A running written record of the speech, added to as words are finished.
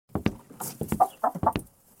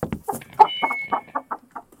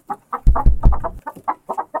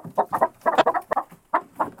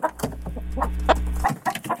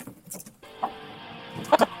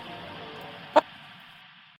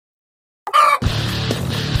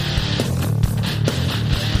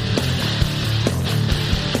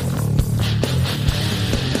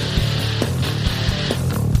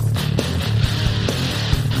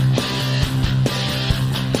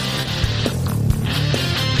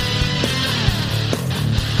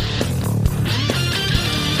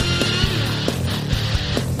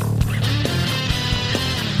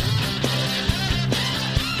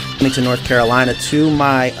To North Carolina. To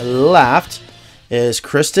my left is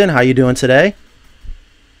Kristen. How you doing today?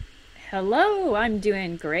 Hello, I'm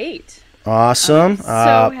doing great. Awesome. So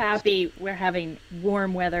happy we're having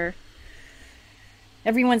warm weather.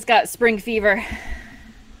 Everyone's got spring fever.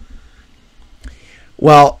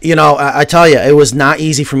 Well, I tell you, it was not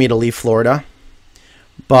easy for me to leave Florida,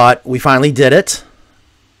 but we finally did it.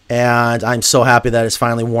 And I'm so happy that it's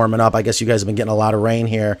finally warming up. I guess you guys have been getting a lot of rain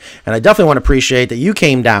here. And I definitely want to appreciate that you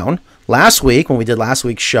came down last week when we did last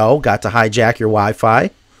week's show, got to hijack your Wi-Fi.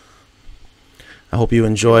 I hope you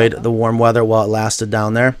enjoyed the warm weather while it lasted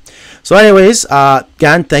down there. So anyways,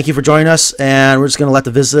 again, thank you for joining us. And we're just going to let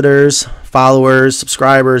the visitors, followers,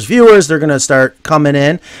 subscribers, viewers, they're going to start coming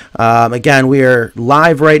in. Again, we are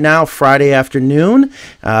live right now, Friday afternoon.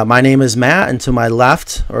 My name is Matt, and to my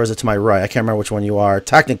left, or is it to my right? I can't remember which one you are.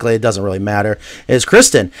 Technically, it doesn't really matter, is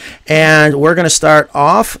Kristen. And we're going to start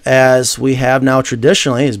off, as we have now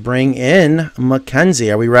traditionally, is bring in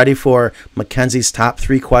Mackenzie. Are we ready for Mackenzie's top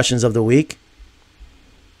 3 questions of the week?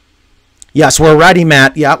 Yes, we're ready,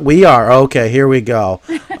 Matt. Yeah, we are. Okay, here we go.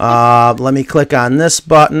 Let me click on this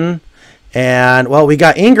button. And, well, we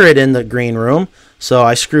got Ingrid in the green room, so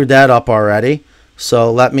I screwed that up already.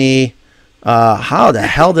 So let me... how the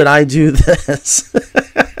hell did I do this?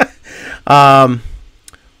 Well,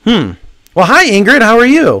 hi, Ingrid. How are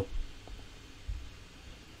you?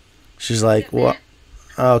 She's like, what?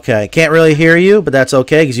 Okay, can't really hear you, but that's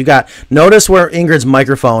okay because you got. Notice where Ingrid's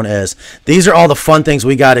microphone is. These are all the fun things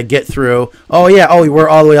we got to get through. Oh yeah, we're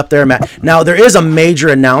all the way up there, Matt. Now there is a major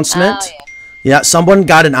announcement. Oh, Yeah, someone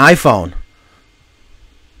got an iPhone.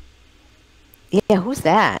 yeah, who's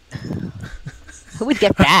that? Who would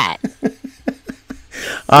get that?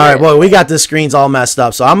 All right, well, we got the screens all messed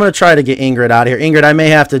up, so I'm going to try to get Ingrid out of here. Ingrid, I may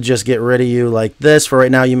have to just get rid of you like this for right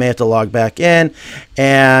now. You may have to log back in.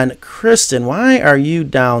 And Kristen, why are you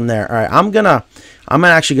down there? All right, I'm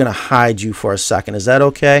actually going to hide you for a second. Is that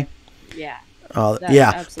okay? Yeah.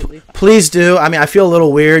 Yeah. Absolutely fine. Please do. I mean, I feel a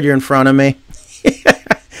little weird. You're in front of me.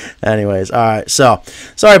 Anyways, all right. So,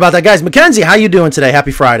 sorry about that, guys. Mackenzie, how you doing today?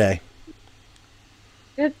 Happy Friday.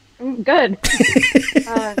 Good. Good.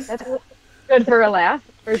 That's good for a laugh,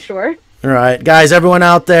 for sure. All right, guys, everyone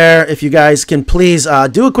out there, if you guys can please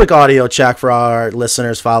do a quick audio check for our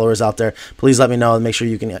listeners, followers out there. Please let me know and make sure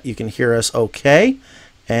you can hear us okay.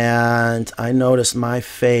 And I noticed my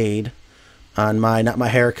fade on not my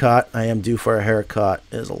haircut. I am due for a haircut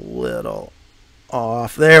is a little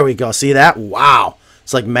off. There we go. See that? Wow.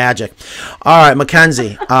 It's like magic. All right,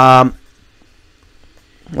 Mackenzie.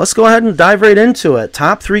 Let's go ahead and dive right into it.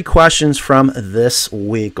 Top 3 questions from this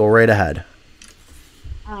week. Go right ahead.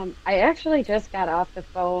 I actually just got off the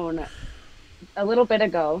phone a little bit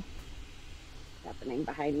ago. What's happening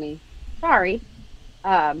behind me? Sorry.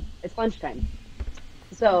 It's lunchtime.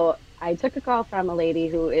 So I took a call from a lady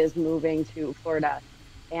who is moving to Florida,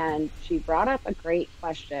 and she brought up a great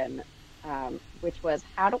question, which was,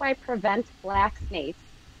 how do I prevent black snakes,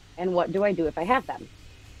 and what do I do if I have them?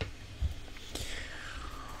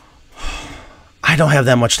 I don't have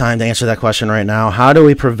that much time to answer that question right now. How do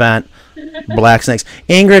we prevent black snakes?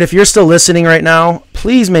 Ingrid, if you're still listening right now,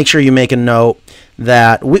 please make sure you make a note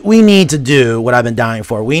that we need to do what I've been dying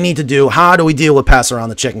for. We need to do, how do we deal with pests around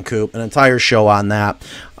the chicken coop, an entire show on that,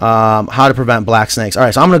 how to prevent black snakes. All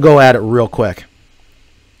right, so I'm going to go at it real quick.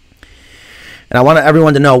 And I want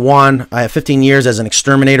everyone to know, one, I have 15 years as an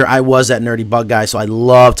exterminator. I was that nerdy bug guy, so I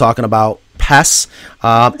love talking about pests.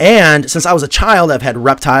 And since I was a child, I've had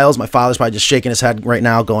reptiles. My father's probably just shaking his head right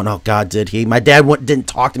now going, oh, God, did he? My dad didn't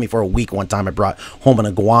talk to me for a week one time. I brought home an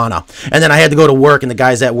iguana. And then I had to go to work, and the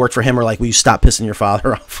guys that worked for him were like, will you stop pissing your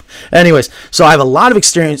father off? Anyways, so I have a lot of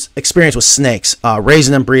experience with snakes,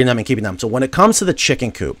 raising them, breeding them, and keeping them. So when it comes to the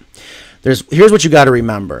chicken coop, here's what you got to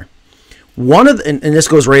remember. And this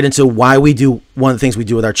goes right into why we do one of the things we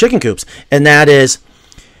do with our chicken coops, and that is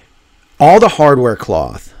all the hardware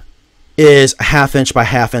cloth is a 1/2 inch by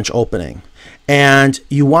 1/2 inch opening. And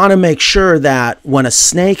you want to make sure that when a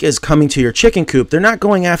snake is coming to your chicken coop, they're not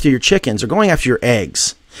going after your chickens, they're going after your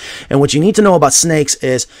eggs. And what you need to know about snakes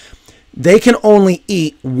is they can only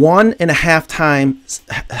eat 1.5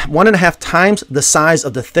 times the size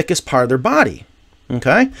of the thickest part of their body.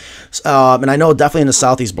 Okay, and I know definitely in the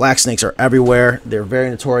Southeast, black snakes are everywhere. They're very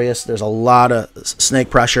notorious. There's a lot of snake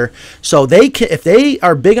pressure. So if they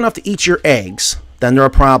are big enough to eat your eggs, then they're a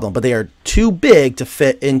problem. But they are too big to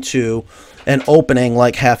fit into an opening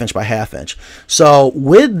like 1/2 inch by 1/2 inch. So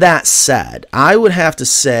with that said, I would have to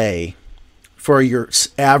say for your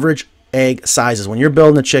average egg sizes, when you're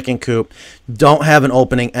building a chicken coop, don't have an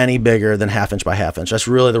opening any bigger than 1/2 inch by 1/2 inch. That's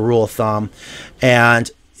really the rule of thumb. And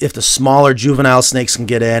if the smaller juvenile snakes can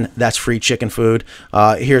get in, that's free chicken food.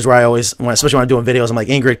 Here's where I always, especially when I'm doing videos, I'm like,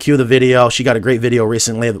 Ingrid, cue the video. She got a great video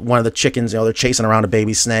recently of one of the chickens, they're chasing around a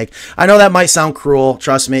baby snake. I know that might sound cruel.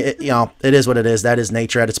 Trust me, it is what it is. That is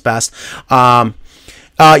nature at its best. And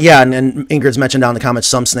Ingrid's mentioned down in the comments,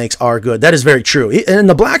 some snakes are good. That is very true. And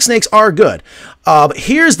the black snakes are good. But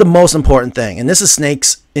here's the most important thing, and this is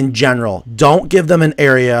snakes in general. Don't give them an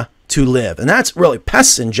area to live. And that's really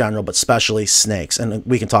pests in general, but especially snakes. And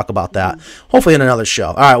we can talk about that hopefully in another show.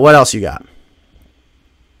 All right, what else you got?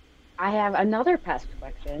 I have another pest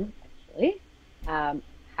question, actually.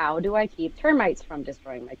 How do I keep termites from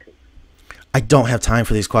destroying my coop? I don't have time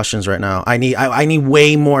for these questions right now. I need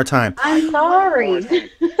way more time. I'm sorry.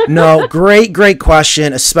 No, great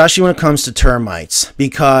question, especially when it comes to termites,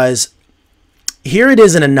 because here it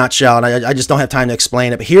is in a nutshell, and I just don't have time to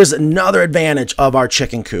explain it, but here's another advantage of our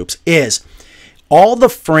chicken coops is all the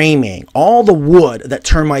framing, all the wood that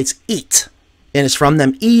termites eat, and it's from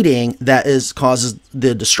them eating that causes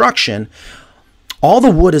the destruction, all the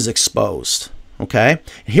wood is exposed, okay?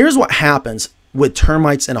 Here's what happens with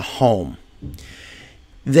termites in a home.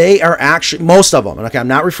 They are actually, most of them, and okay, I'm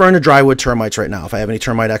not referring to drywood termites right now. If I have any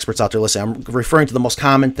termite experts out there listening, I'm referring to the most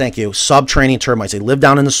common, subterranean termites. They live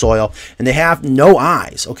down in the soil, and they have no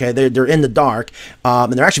eyes, okay? They're in the dark,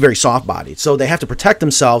 and they're actually very soft-bodied. So they have to protect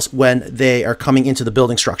themselves when they are coming into the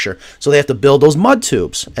building structure. So they have to build those mud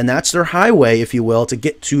tubes, and that's their highway, if you will, to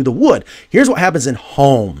get to the wood. Here's what happens in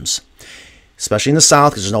homes, especially in the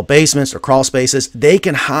South, because there's no basements or crawl spaces. They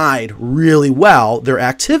can hide really well their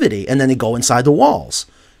activity, and then they go inside the walls.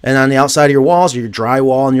 And on the outside of your walls, your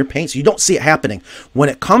drywall and your paint, so you don't see it happening. When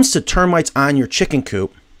it comes to termites on your chicken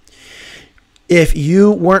coop, if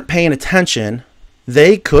you weren't paying attention,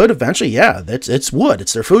 they could eventually, it's wood,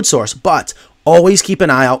 it's their food source, but always keep an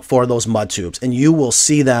eye out for those mud tubes, and you will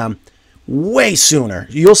see them way sooner.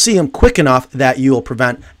 You'll see them quick enough that you will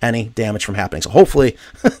prevent any damage from happening. So hopefully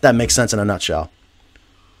that makes sense in a nutshell.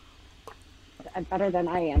 Better than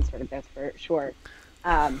I answered, that's for sure.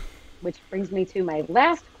 Which brings me to my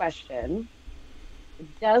last question.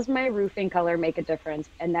 Does my roofing color make a difference?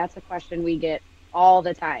 And that's a question we get all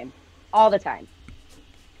the time. All the time.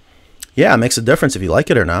 Yeah, it makes a difference if you like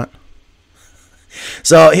it or not.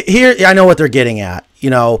 So here, I know what they're getting at. You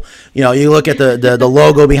look at the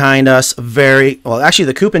logo behind us, actually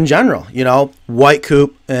the coop in general, white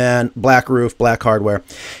coop and black roof, black hardware.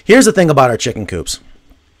 Here's the thing about our chicken coops.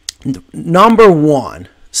 Number one,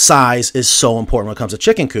 size is so important when it comes to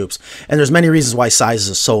chicken coops. And there's many reasons why size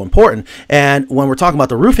is so important. And when we're talking about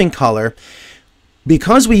the roofing color,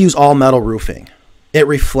 because we use all metal roofing, it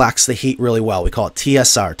reflects the heat really well. We call it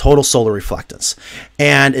TSR, total solar reflectance.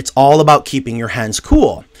 And it's all about keeping your hens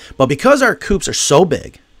cool. But because our coops are so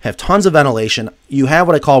big, have tons of ventilation, you have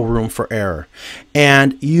what I call room for error.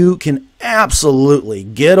 And you can absolutely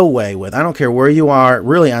get away with, I don't care where you are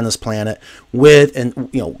really on this planet, with, and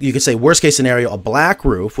you could say worst case scenario, a black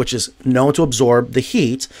roof, which is known to absorb the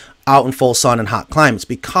heat out in full sun and hot climates,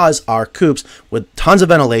 because our coops with tons of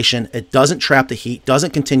ventilation, it doesn't trap the heat,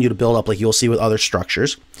 doesn't continue to build up like you'll see with other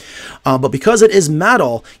structures. But because it is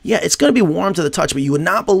metal, it's going to be warm to the touch, but you would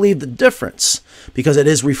not believe the difference because it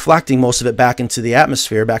is reflecting most of it back into the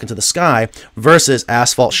atmosphere, back into the sky, versus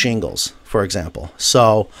asphalt shingles, for example.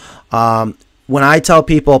 So when I tell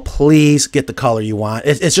people, please get the color you want,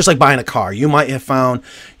 it's just like buying a car. You might have found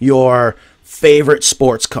your favorite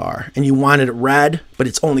sports car and you wanted it red, but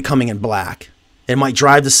it's only coming in black. It might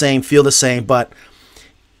drive the same, feel the same, but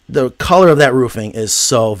the color of that roofing is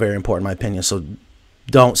so very important in my opinion. So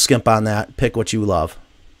don't skimp on that. Pick what you love.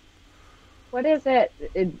 What is it,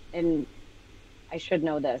 and I should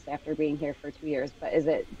know this after being here for 2 years, but is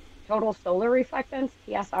it total solar reflectance,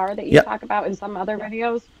 TSR, that you talk about in some other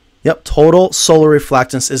videos? Yep, total solar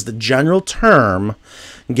reflectance is the general term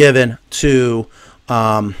given to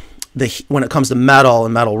when it comes to metal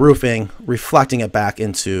and metal roofing, reflecting it back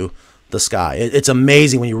into the sky. It's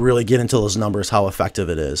amazing when you really get into those numbers how effective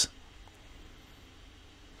it is.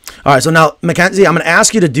 All right, so now, Mackenzie, I'm going to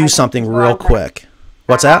ask you to do something real quick.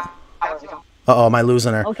 What's that? Uh-oh, am I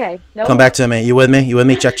losing her? Okay. Nope. Come back to me. You with me? You with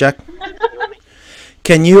me? Check, check.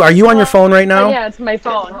 Are you on your phone right now? Yeah, it's my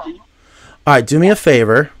phone. All right, do me a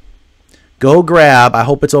favor. Go grab, I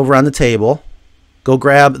hope it's over on the table, go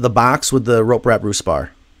grab the box with the rope wrap roost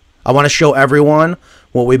bar. I want to show everyone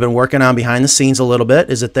what we've been working on behind the scenes a little bit.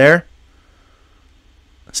 Is it there?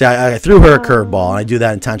 See, I threw her a curveball, and I do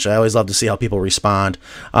that intentionally. I always love to see how people respond.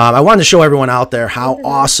 I wanted to show everyone out there how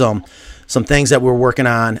awesome some things that we're working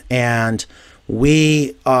on, and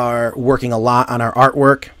we are working a lot on our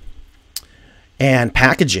artwork and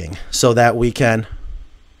packaging so that we can...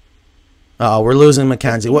 Oh, we're losing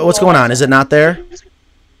Mackenzie. What's going on? Is it not there?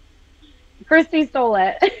 Christy stole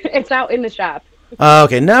it. It's out in the shop.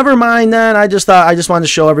 Okay, never mind then. I just wanted to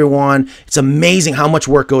show everyone it's amazing how much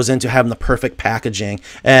work goes into having the perfect packaging.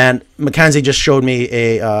 And Mackenzie just showed me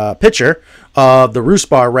a picture of the Roost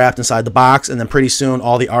Bar wrapped inside the box, and then pretty soon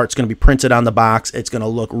all the art's going to be printed on the box. It's going to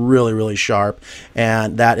look really, really sharp,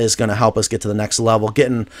 and that is going to help us get to the next level,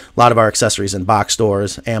 getting a lot of our accessories in box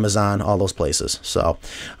stores, Amazon, all those places. So,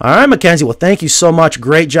 all right, Mackenzie, well, thank you so much.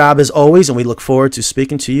 Great job as always, and we look forward to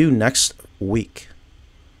speaking to you next week.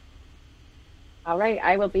 All right,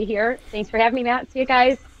 I will be here. Thanks for having me, Matt. See you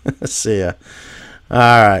guys. See ya. All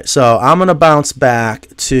right, so I'm going to bounce back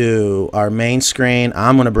to our main screen.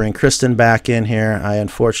 I'm going to bring Kristen back in here. I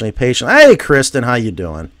unfortunately Hey, Kristen, how you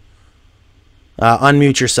doing?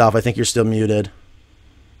 Unmute yourself. I think you're still muted.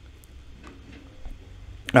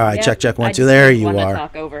 All right, Yep, check, 1, I 2. just There didn't you wanna are.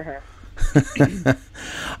 talk over her.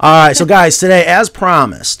 All right, so guys, today, as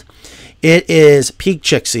promised, it is peak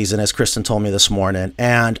chick season, as Kristen told me this morning,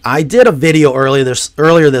 and I did a video earlier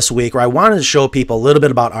this week where I wanted to show people a little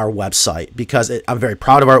bit about our website because I'm very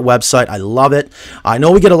proud of our website. I love it. I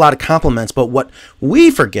know we get a lot of compliments, but what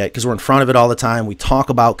we forget, because we're in front of it all the time, we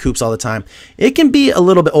talk about coops all the time, it can be a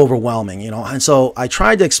little bit overwhelming, and so I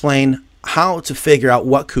tried to explain how to figure out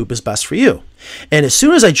what coop is best for you. And as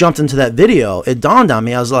soon as I jumped into that video, it dawned on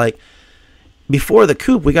me, I was like, before the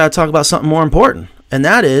coop, we got to talk about something more important, and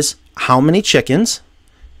that is how many chickens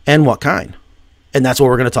and what kind. And that's what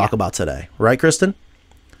we're going to talk about today. Right, Kristen?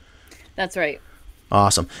 That's right.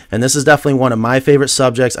 Awesome. And this is definitely one of my favorite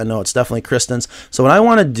subjects. I know it's definitely Kristen's. So what I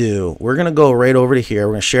want to do, we're going to go right over to here.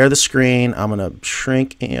 We're going to share the screen. I'm going to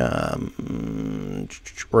shrink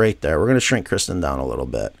right there. We're going to shrink Kristen down a little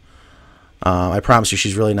bit. I promise you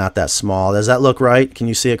she's really not that small. Does that look right? Can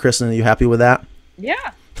you see it, Kristen? Are you happy with that? Yeah.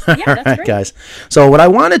 All Yeah, that's right, great. guys. So what I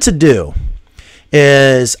wanted to do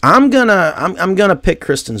is I'm gonna pick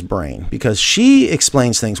Kristen's brain because she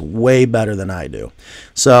explains things way better than I do.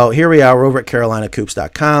 So here we are, we're over at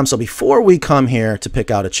carolinacoops.com. So before we come here to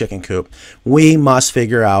pick out a chicken coop, we must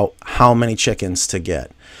figure out how many chickens to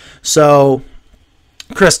get. So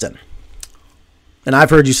Kristen, and I've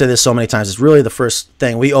heard you say this so many times, it's really the first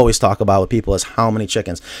thing we always talk about with people is how many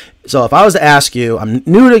chickens. So if I was to ask you, I'm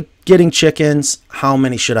new to getting chickens, how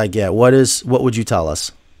many should I get? What would you tell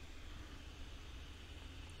us?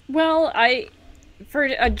 Well, for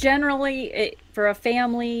a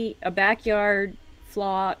family, a backyard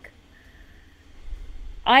flock,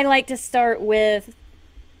 I like to start with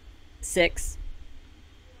 6.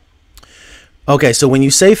 Okay, so when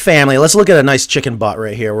you say family, let's look at a nice chicken butt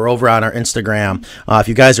right here. We're over on our Instagram. If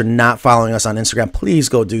you guys are not following us on Instagram, please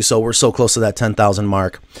go do so. We're so close to that 10,000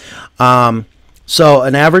 mark. So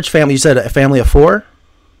an average family, you said a family of 4?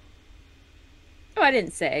 Oh, I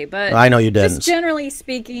didn't say, but I know you didn't. just generally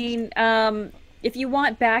speaking, if you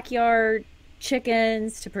want backyard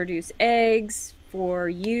chickens to produce eggs for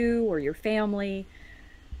you or your family,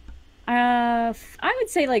 I would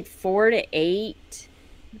say like 4 to 8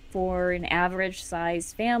 for an average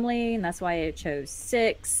size family, and that's why I chose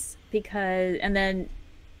 6 and then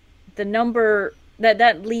the number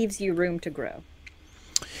that leaves you room to grow.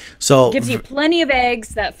 So Gives you plenty of eggs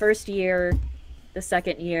that first year, the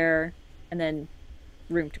second year, and then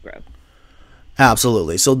room to grow.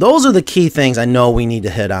 absolutely. So those are the key things I know we need to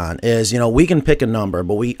hit on is, we can pick a number,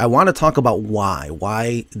 but I want to talk about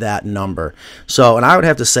why that number. So, and I would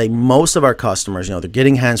have to say most of our customers, they're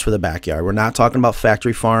getting hens for the backyard. We're not talking about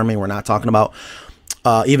factory farming. We're not talking about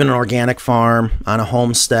even an organic farm on a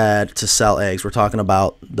homestead to sell eggs. We're talking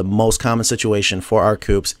about the most common situation for our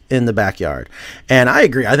coops in the backyard. And I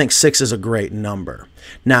agree. I think 6 is a great number.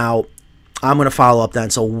 Now, I'm going to follow up then.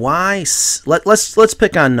 So why? Let's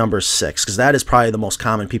pick on number 6 because that is probably the most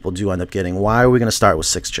common people do end up getting. Why are we going to start with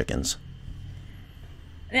 6 chickens?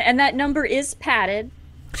 And that number is padded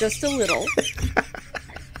just a little.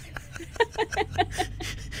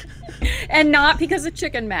 And not because of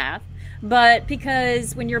chicken math, but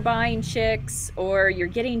because when you're buying chicks or you're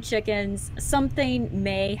getting chickens, something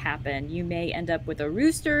may happen. You may end up with a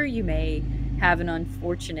rooster. You may have an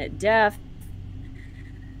unfortunate death.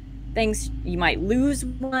 You might lose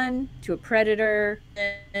one to a predator,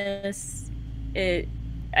 an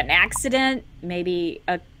accident, maybe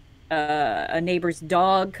a neighbor's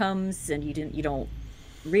dog comes and you don't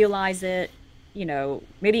realize it.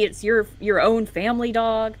 Maybe it's your own family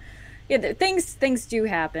dog. Yeah, things do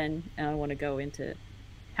happen. And I want to go into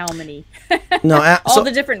how many, all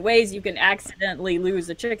the different ways you can accidentally lose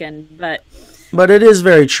a chicken, but it is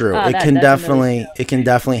very true. It can that's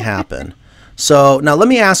definitely happen. So now let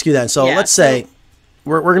me ask you then. So Yeah, let's say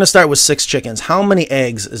we're going to start with 6 chickens. How many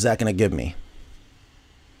eggs is that going to give me?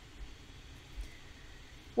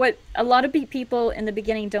 What a lot of people in the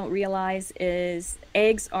beginning don't realize is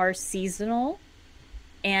eggs are seasonal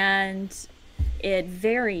and it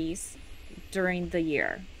varies during the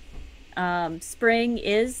year. Spring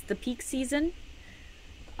is the peak season.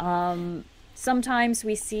 Sometimes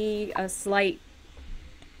we see a slight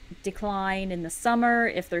decline in the summer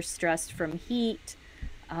if they're stressed from heat.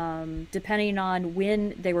 Depending on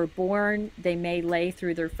when they were born, they may lay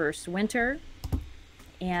through their first winter.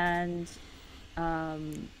 And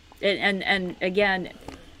and again,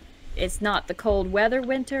 it's not the cold weather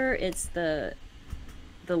winter, it's the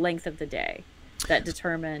length of the day that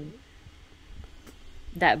determine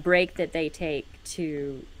that break that they take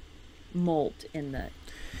to molt in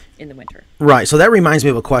the winter. Right. So that reminds me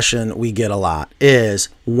of a question we get a lot is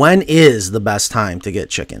when is the best time to get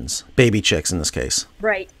chickens? Baby chicks in this case.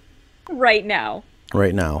 Right now.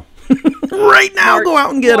 Right now. Right now, March, go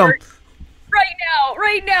out and get them.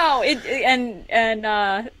 Right now.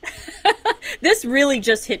 This really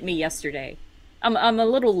just hit me yesterday. I'm a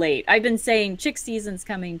little late. I've been saying chick season's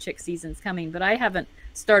coming, but I haven't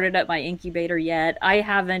started up my incubator yet. I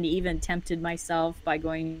haven't even tempted myself by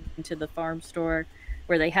going to the farm store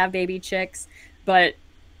where they have baby chicks, but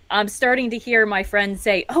I'm starting to hear my friends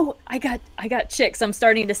say, "Oh, I got chicks." I'm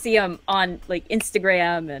starting to see them on like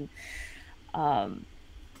Instagram and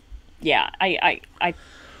yeah, All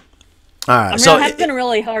right. I'm having a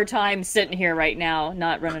really hard time sitting here right now,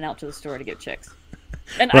 not running out to the store to get chicks.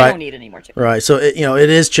 And I don't need any more chickens. Right. So, it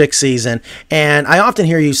is chick season. And I often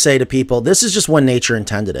hear you say to people, this is just when nature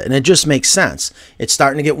intended it. And it just makes sense. It's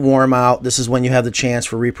starting to get warm out. This is when you have the chance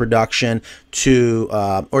for reproduction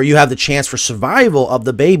or you have the chance for survival of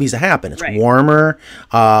the babies to happen. It's warmer.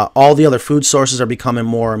 All the other food sources are becoming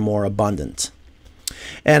more and more abundant.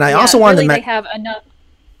 And I also wanted to they have enough.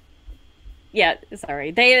 Yeah,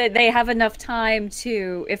 sorry. They have enough time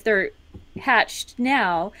to, if they're hatched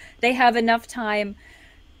now, they have enough time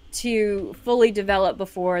to fully develop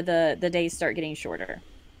before the days start getting shorter.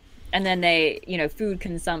 And then food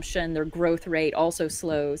consumption, their growth rate also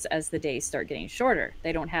slows as the days start getting shorter.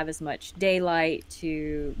 They don't have as much daylight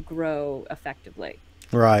to grow effectively.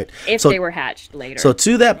 Right. If they were hatched later. So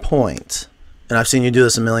to that point, and I've seen you do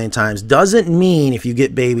this a million times, doesn't mean if you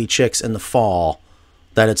get baby chicks in the fall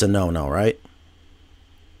that it's a no-no, right?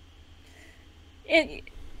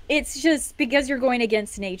 It's just because you're going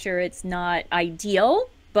against nature, it's not ideal,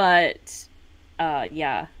 but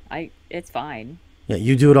it's fine. Yeah,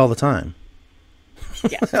 you do it all the time.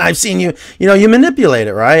 Yeah. I've seen you manipulate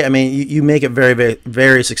it, right? I mean, you make it very, very,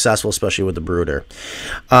 very successful, especially with the brooder.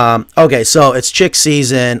 Okay, so it's chick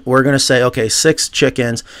season. We're going to say, okay, 6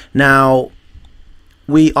 chickens. Now,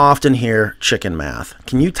 we often hear chicken math.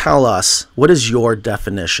 Can you tell us, what is your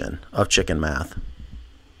definition of chicken math?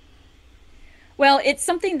 Well, it's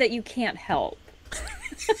something that you can't help.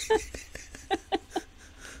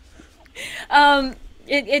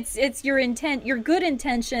 It's your intent, your good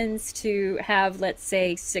intentions to have, let's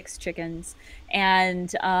say, 6 chickens,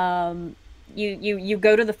 and you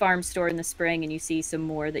go to the farm store in the spring and you see some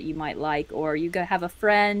more that you might like, or you go have a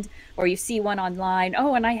friend, or you see one online.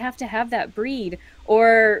 Oh, and I have to have that breed.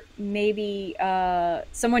 Or maybe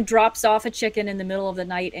someone drops off a chicken in the middle of the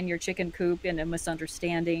night in your chicken coop in a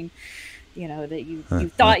misunderstanding. That you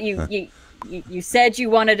thought you said you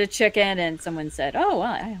wanted a chicken, and someone said, "Oh,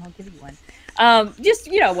 well, I'll give you one." Just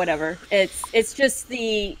whatever. It's just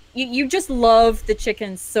you just love the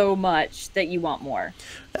chicken so much that you want more.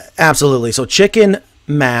 Absolutely. So chicken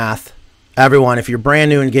math, everyone, if you're brand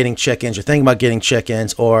new and getting chickens, you're thinking about getting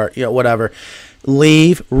chickens, or whatever,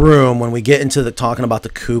 leave room when we get into talking about the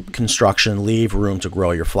coop construction. Leave room to grow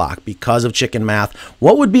your flock because of chicken math.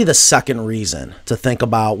 What would be the second reason to think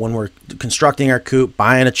about when we're constructing our coop,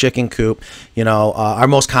 buying a chicken coop? Our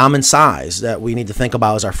most common size that we need to think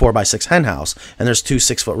about is our 4x6 hen house, and there's 2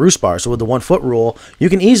 6-foot roost bars. So with the 1 foot rule, you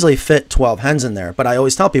can easily fit 12 hens in there. But I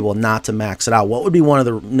always tell people not to max it out. What would be one of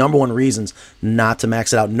the number one reasons not to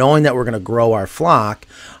max it out, knowing that we're going to grow our flock?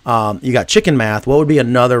 You got chicken math. What would be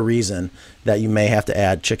another reason that you may have to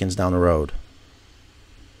add chickens down the road?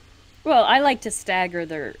 Well, I like to stagger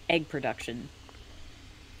their egg production.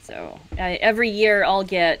 So every year I'll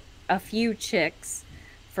get a few chicks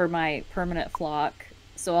for my permanent flock.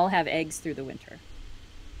 So I'll have eggs through the winter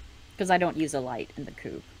because I don't use a light in the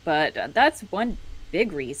coop. But that's one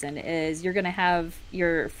big reason is you're going to have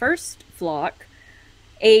your first flock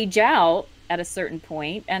age out at a certain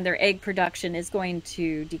point, and their egg production is going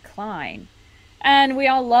to decline. And we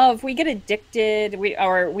get addicted.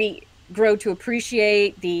 We grow to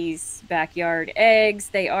appreciate these backyard eggs.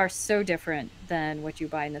 They are so different than what you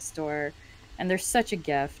buy in the store. And they're such a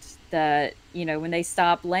gift that, you know, when they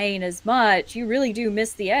stop laying as much, you really do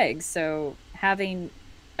miss the eggs. So having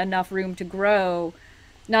enough room to grow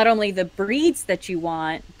not only the breeds that you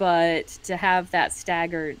want, but to have that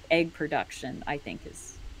staggered egg production, I think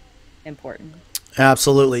is important.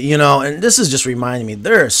 Absolutely. You know, and this is just reminding me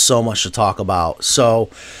there is so much to talk about. So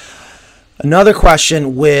another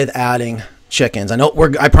question with adding chickens.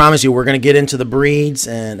 I promise you we're going to get into the breeds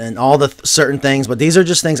and all the certain things, but these are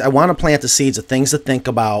just things I want to plant the seeds of things to think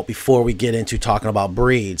about before we get into talking about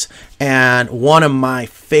breeds. And one of my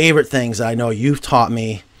favorite things that I know you've taught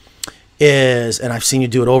me is, and I've seen you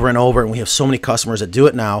do it over and over, and we have so many customers that do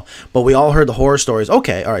it now, but we all heard the horror stories.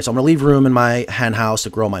 Okay, all right, so I'm going to leave room in my hen house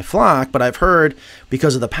to grow my flock, but I've heard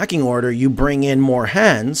because of the pecking order, you bring in more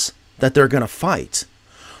hens that they're going to fight.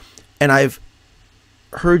 And I've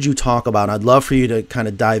heard you talk about, and I'd love for you to kind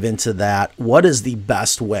of dive into that. What is the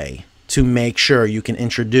best way to make sure you can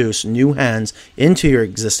introduce new hens into your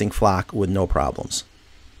existing flock with no problems?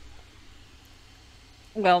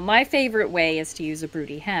 Well, my favorite way is to use a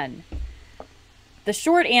broody hen. The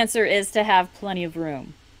short answer is to have plenty of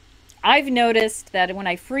room. I've noticed that when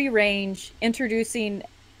I free range, introducing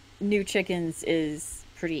new chickens is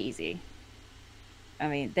pretty easy. I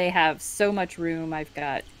mean, they have so much room. I've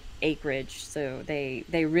got acreage, so they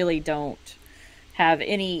really don't have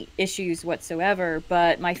any issues whatsoever.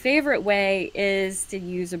 But my favorite way is to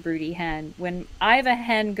use a broody hen. When I have a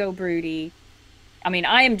hen go broody, I mean,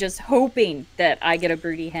 I am just hoping that I get a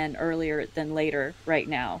broody hen earlier than later right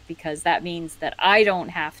now, because that means that I don't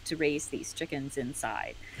have to raise these chickens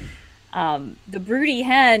inside. The broody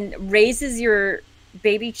hen raises your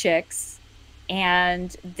baby chicks,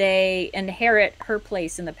 and they inherit her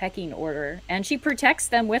place in the pecking order, and she protects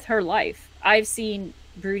them with her life. I've seen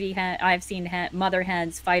mother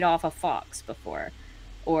hens fight off a fox before,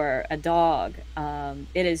 or a dog.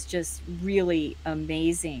 It is just really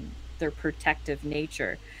amazing, their protective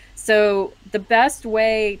nature. So the best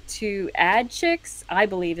way to add chicks, I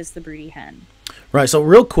believe, is the broody hen. Right. So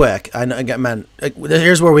real quick,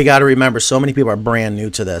 here's where we got to remember. So many people are brand new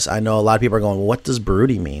to this. I know a lot of people are going, well, what does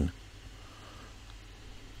broody mean?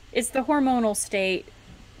 It's the hormonal state.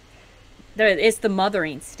 It's the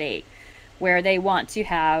mothering state where they want to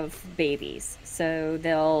have babies. So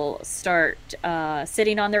they'll start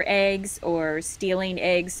sitting on their eggs or stealing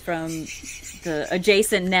eggs from the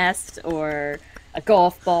adjacent nest or a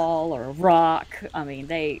golf ball or a rock. I mean,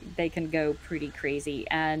 they can go pretty crazy.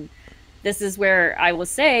 And this is where I will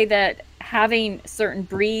say that having certain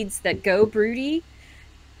breeds that go broody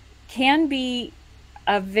can be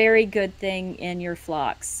a very good thing in your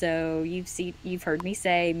flocks. So you've heard me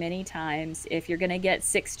say many times, if you're going to get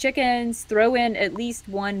 6 chickens, throw in at least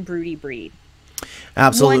one broody breed.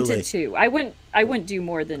 Absolutely. 1 to 2. I wouldn't do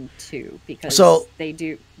more than 2 because they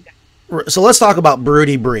do. So let's talk about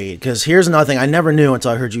broody breed, because here's another thing I never knew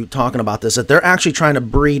until I heard you talking about this, that they're actually trying to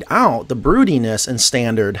breed out the broodiness in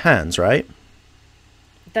standard hens, right?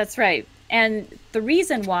 That's right. And the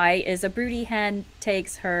reason why is a broody hen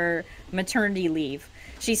takes her maternity leave.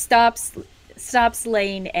 She stops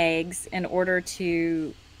laying eggs in order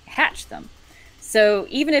to hatch them. So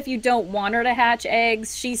even if you don't want her to hatch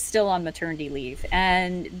eggs, she's still on maternity leave.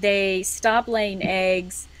 And they stop laying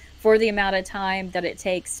eggs for the amount of time that it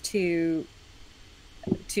takes to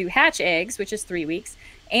hatch eggs, which is 3 weeks,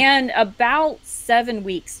 and about 7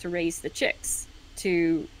 weeks to raise the chicks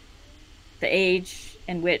to the age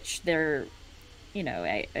in which they're, you know,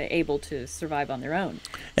 able to survive on their own.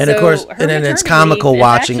 And so of course, and then it's comical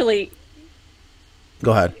watching. Actually,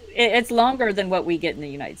 go ahead. It's longer than what we get in the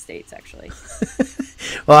United States, actually.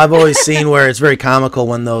 Well, I've always seen where it's very comical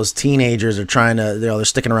when those teenagers are trying to, they're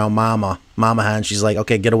sticking around mama hen. She's like,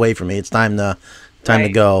 okay, get away from me. It's time to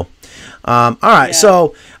go. All right. Yeah.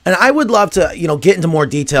 So, and I would love to, get into more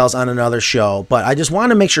details on another show, but I just want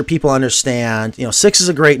to make sure people understand, 6 is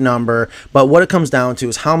a great number, but what it comes down to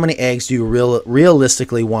is how many eggs do you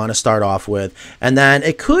realistically want to start off with? And then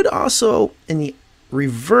it could also, in the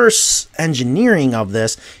reverse engineering of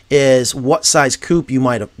this, is what size coop you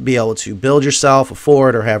might be able to build yourself,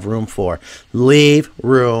 afford, or have room for. Leave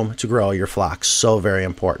room to grow your flock. So very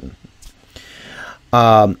important.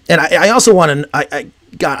 And I also want to,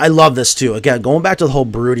 I love this too. Again, going back to the whole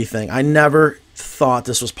broody thing, I never thought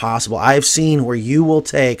this was possible. I've seen where you will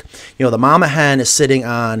take, the mama hen is sitting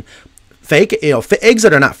on fake, eggs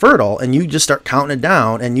that are not fertile, and you just start counting it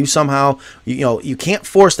down, and you somehow, you can't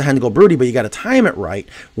force the hen to go broody, but you got to time it right,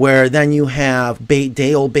 where then you have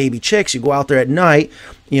day-old baby chicks. You go out there at night,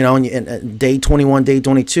 and day 21, day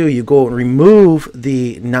 22, you go and remove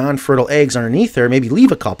the non-fertile eggs underneath her, maybe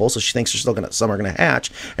leave a couple, so she thinks some are going to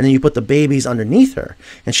hatch, and then you put the babies underneath her,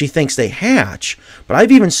 and she thinks they hatch. But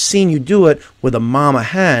I've even seen you do it with a mama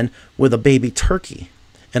hen with a baby turkey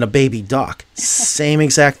and a baby duck. Same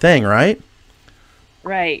exact thing, right?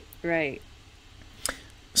 Right.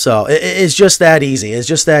 So it's just that easy. It's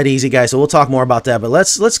just that easy, guys. So we'll talk more about that. But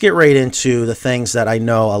let's get right into the things that I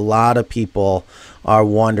know a lot of people are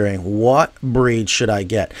wondering. What breed should I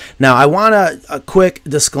get? Now, I want a quick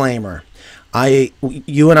disclaimer.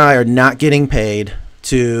 You and I are not getting paid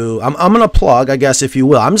to. I'm going to plug, I guess, if you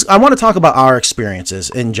will. I want to talk about our experiences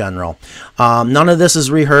in general. None of this is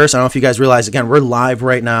rehearsed. I don't know if you guys realize. Again, we're live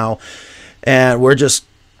right now, and we're just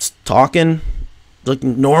talking like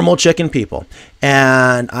normal chicken people.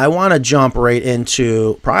 And I want to jump right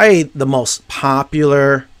into probably the most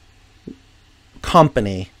popular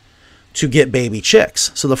company to get baby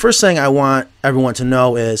chicks. So the first thing I want everyone to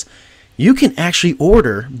know is you can actually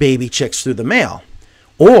order baby chicks through the mail.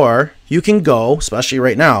 Or you can go, especially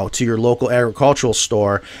right now, to your local agricultural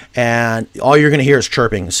store, and all you're going to hear is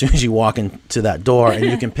chirping as soon as you walk into that door, and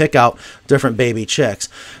you can pick out different baby chicks.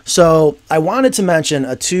 So I wanted to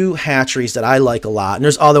mention two hatcheries that I like a lot, and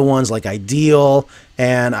there's other ones like Ideal,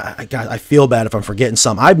 and I feel bad if I'm forgetting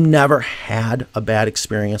some. I've never had a bad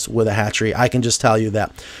experience with a hatchery. I can just tell you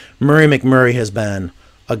that Murray McMurray has been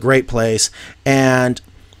a great place. And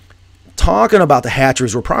talking about the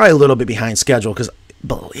hatcheries, we're probably a little bit behind schedule because,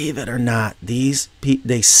 believe it or not, they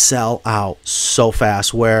sell out so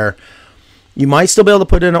fast where you might still be able to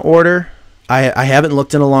put in an order. I haven't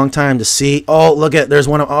looked in a long time to see. Oh, look at there's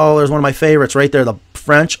one of my favorites right there, the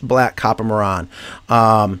French Black Copper Marron.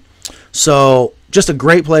 So just a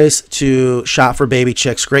great place to shop for baby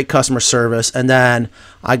chicks, great customer service. And then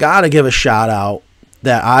I gotta give a shout out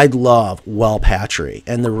that I love Whelp Hatchery,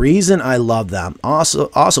 and the reason I love them, also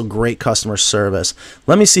great customer service.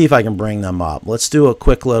 Let me see if I can bring them up. Let's do a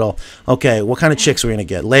quick little, okay, what kind of chicks are we going to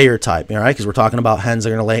get? Layer type, all right, because we're talking about hens that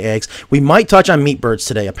are going to lay eggs. We might touch on meat birds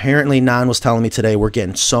today. Apparently, Nan was telling me today we're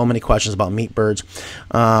getting so many questions about meat birds.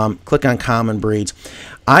 Click on common breeds.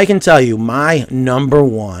 I can tell you my number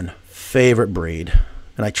one favorite breed,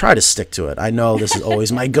 and I try to stick to it. I know this is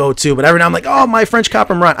always my go-to, but every now I'm like, oh, my French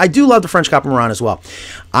Copper Marron. I do love the French Copper Marron as well.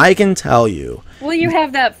 I can tell you. Well, you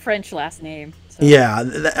have that French last name. So. Yeah,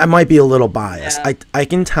 I might be a little biased. Yeah. I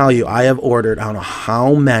can tell you I have ordered, I don't know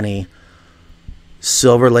how many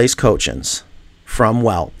silver lace cochins from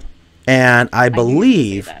Whelp. And I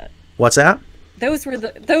believe. That. What's that?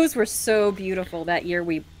 Those were so beautiful that year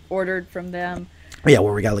we ordered from them. Yeah,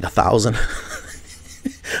 where we got like 1,000.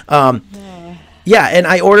 Yeah, and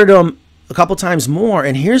I ordered them a couple times more,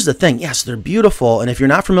 and here's the thing. Yes, they're beautiful, and if you're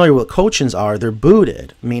not familiar with what cochins are, they're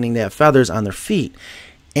booted, meaning they have feathers on their feet.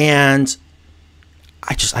 And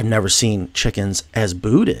I've never seen chickens as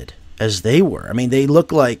booted as they were. I mean, they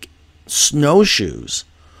look like snowshoes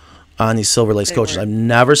on these silver lace cochins. I've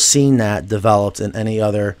never seen that developed in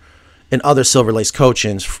other silver lace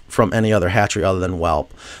cochins from any other hatchery other than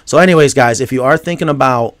Whelp. So anyways, guys, if you are thinking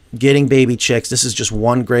about getting baby chicks, this is just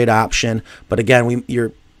one great option. But again,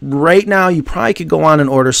 right now you probably could go on and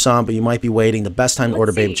order some, but you might be waiting. The best time to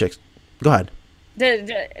order baby chicks. Go ahead.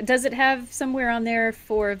 Does it have somewhere on there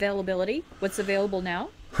for availability? What's available now?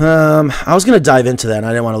 I was going to dive into that, and I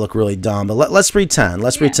didn't want to look really dumb, but let's pretend.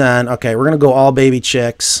 Pretend. Okay, we're going to go all baby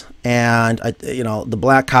chicks, and the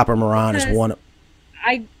Black Copper Marron is one.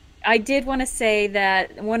 I did want to say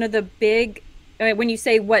that one of the big, when you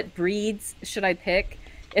say what breeds should I pick,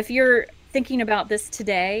 if you're thinking about this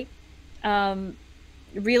today,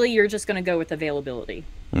 really you're just going to go with availability.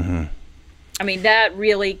 Mm-hmm. I mean, that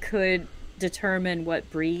really could determine what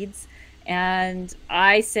breeds. And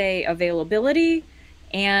I say availability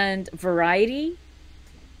and variety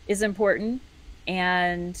is important.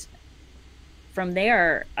 And from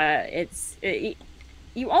there,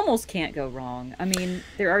 you almost can't go wrong. I mean,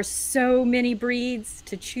 there are so many breeds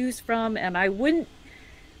to choose from, and I wouldn't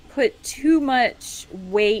put too much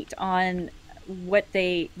weight on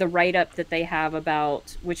the write-up that they have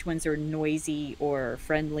about which ones are noisy or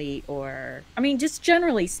friendly, or, I mean, just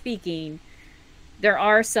generally speaking, there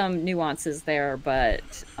are some nuances there,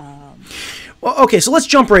 but... Well, okay, so let's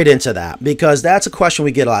jump right into that, because that's a question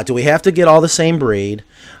we get a lot. Do we have to get all the same breed?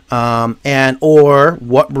 Or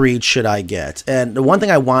what breed should I get? And the one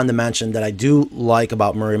thing I wanted to mention that I do like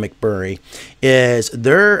about Murray McMurray is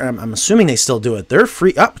I'm assuming they still do it. Their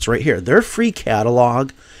free, it's right here. Their free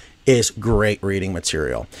catalog is great reading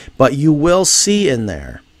material. But you will see in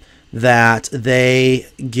there that they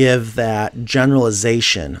give that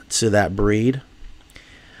generalization to that breed.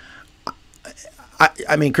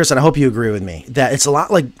 I mean, Kristen, I hope you agree with me that it's a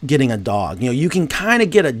lot like getting a dog. You know, you can kind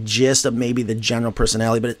of get a gist of maybe the general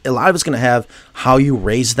personality, but a lot of it's going to have how you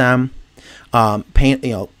raise them.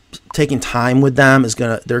 Taking time with them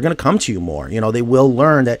they're gonna come to you more. You know, they will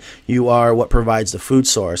learn that you are what provides the food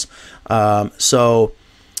source. So,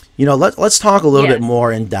 you know, let's talk a little bit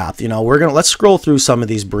more in depth. You know, let's scroll through some of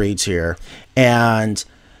these breeds here, and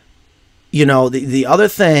you know, the other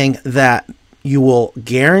thing that you will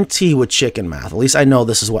guarantee with chicken math, at least I know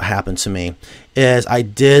this is what happened to me, is I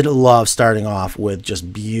did love starting off with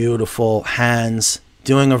just beautiful hens,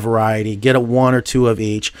 doing a variety, get a one or two of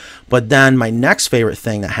each. But then my next favorite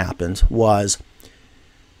thing that happened was,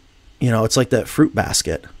 you know, it's like that fruit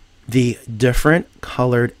basket. The different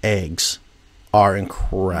colored eggs are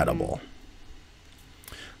incredible.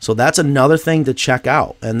 So that's another thing to check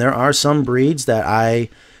out. And there are some breeds that I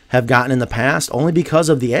have gotten in the past only because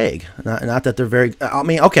of the egg. Not that they're very, I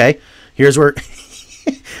mean, okay, here's where,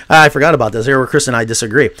 I forgot about this. Here where Kristen and I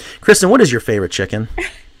disagree. Kristen, what is your favorite chicken?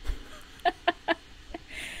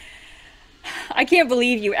 I can't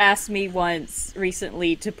believe you asked me once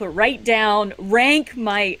recently to rank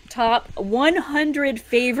my top 100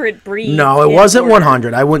 favorite breeds. No, it wasn't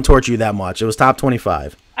 100. I wouldn't torture you that much. It was top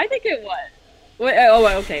 25. I think it was.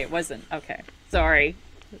 Oh, okay, it wasn't. Okay, sorry.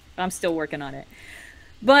 I'm still working on it.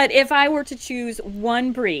 But if I were to choose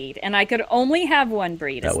one breed, and I could only have one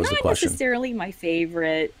breed, it's not necessarily my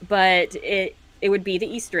favorite, but it would be the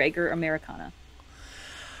Easter Egger Americana.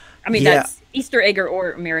 I mean, that's Easter Egger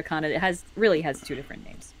or Americana. It really has two different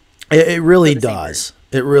names. It really does.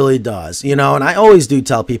 It really does. You know, and I always do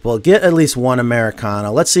tell people, get at least one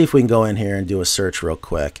Americana. Let's see if we can go in here and do a search real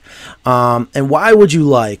quick. And why would you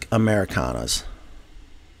like Americanas?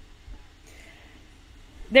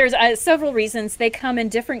 There's several reasons. They come in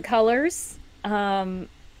different colors.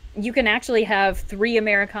 You can actually have 3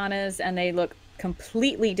 Americanas and they look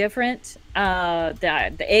completely different.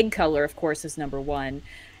 The egg color, of course, is number one.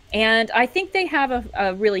 And I think they have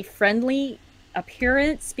a really friendly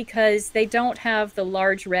appearance because they don't have the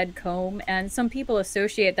large red comb. And some people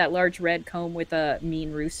associate that large red comb with a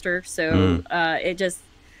mean rooster. So it just,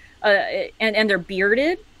 and they're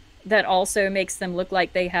bearded. That also makes them look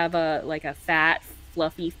like they have a fat,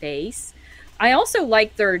 fluffy face. I also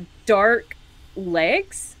like their dark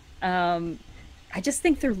legs. I just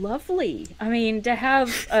think they're lovely. I mean, to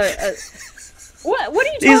have what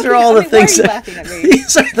are you talking about? These are all the things why are you laughing at me?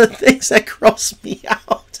 These are the things that gross me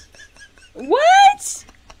out. What?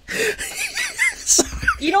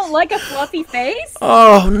 You don't like a fluffy face?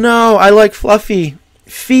 Oh no, I like fluffy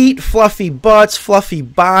feet, fluffy butts, fluffy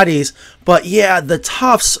bodies. But yeah, the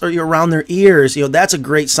tufts are around their ears. You know, that's a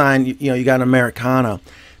great sign. You know, you got an Americana.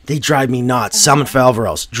 They drive me nuts. Salmon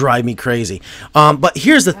Falvaros drive me crazy. But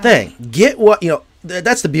here's the thing. Get what, you know,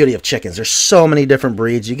 that's the beauty of chickens. There's so many different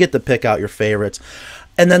breeds. You get to pick out your favorites.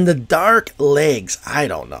 And then the dark legs, I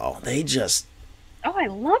don't know. They just... Oh, I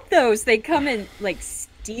love those. They come in like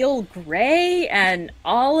steel gray and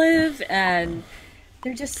olive, and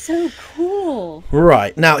they're just so cool.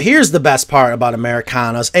 Right. Now, here's the best part about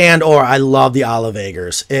Americanas, or I love the olive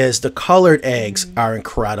eggers, is the colored eggs are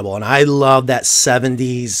incredible. And I love that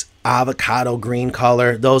 70s avocado green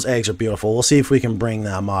color. Those eggs are beautiful. We'll see if we can bring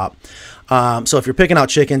them up. So if you're picking out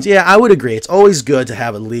chickens, yeah, I would agree. It's always good to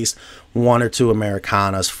have at least 1 or 2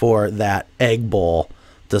 Americanas for that egg bowl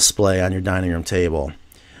display on your dining room table.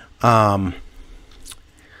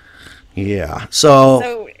 Yeah.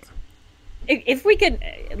 So if we could,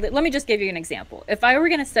 let me just give you an example. If I were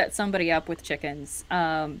going to set somebody up with chickens,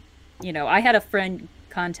 you know, I had a friend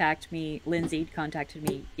Lindsay contacted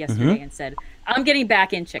me yesterday and said, I'm getting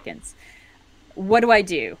back in chickens. What do I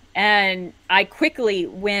do? And I quickly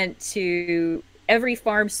went to every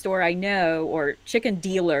farm store I know or chicken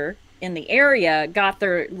dealer in the area, got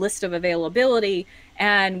their list of availability,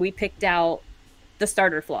 and we picked out the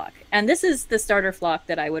starter flock. And this is the starter flock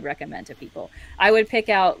that I would recommend to people. I would pick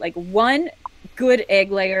out like one good egg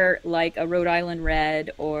layer, like a Rhode Island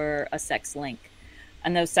Red or a Sex Link.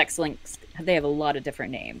 And those Sex Links, they have a lot of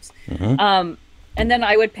different names. And then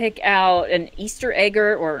I would pick out an Easter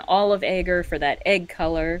Egger or an Olive Egger for that egg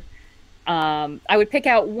color. I would pick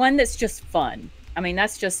out one that's just fun. I mean,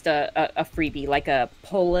 that's just a freebie, like a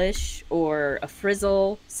Polish or a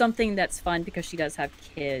Frizzle, something that's fun because she does have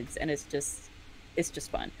kids, and it's just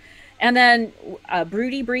fun. And then a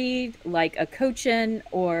broody breed, like a Cochin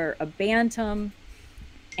or a Bantam,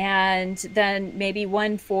 and then maybe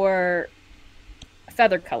one for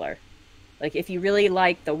feather color. Like if you really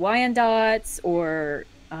like the Wyandottes or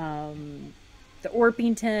the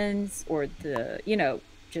Orpingtons or the,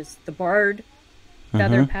 just the barred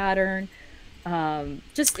feather pattern,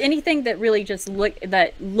 just anything that really just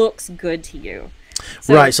looks good to you.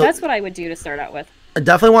 So Right, so- that's what I would do to start out with. I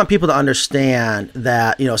definitely want people to understand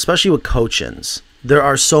that, especially with cochins, there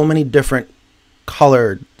are so many different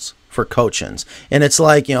colors for cochins. And it's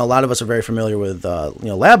like, a lot of us are very familiar with,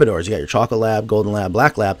 Labradors. You got your chocolate lab, golden lab,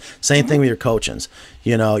 black lab. Same thing with your cochins.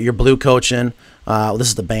 Your blue cochin, this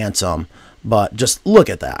is the Bantam, but just look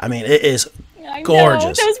at that. I mean, it is I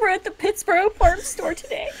gorgeous. know. Those were at the Pittsburgh Farm Store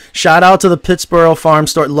today. Shout out to the Pittsburgh Farm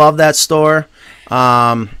Store. Love that store.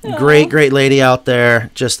 Great lady out there.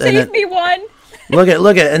 Save me one. Look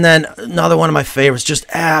at, and then another one of my favorites, just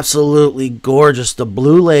absolutely gorgeous, the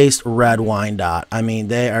blue laced red Wyandotte. I mean,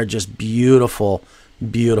 they are just beautiful,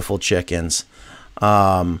 beautiful chickens.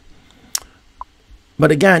 But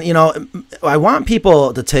again, I want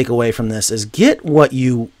people to take away from this is get what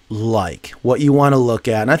you like, what you want to look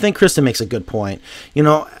at. And I think Kristen makes a good point.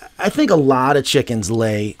 I think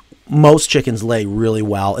most chickens lay really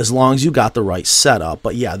well as long as you got the right setup.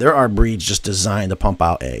 But yeah, there are breeds just designed to pump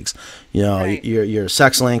out eggs. Right. Your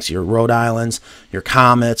sex links, your Rhode Islands, your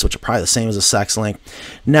comets, which are probably the same as a sex link.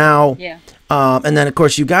 Now, Yeah. And then of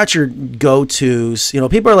course you got your go-tos.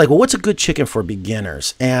 People are like, well, what's a good chicken for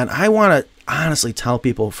beginners? And I want to honestly tell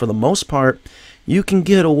people, for the most part, you can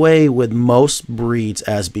get away with most breeds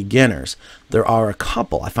as beginners. There are a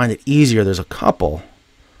couple. I find it easier. There's a couple.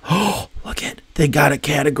 Oh, look at, they got a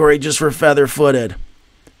category just for feather-footed.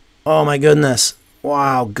 Oh my goodness.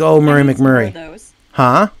 Wow, go Murray I need some more McMurray. of those.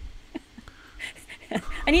 Huh?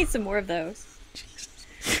 I need some more of those.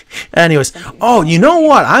 Anyways, oh, you know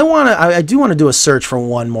what? I do want to do a search for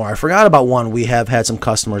one more. I forgot about one. We have had some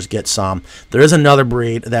customers get some. There is another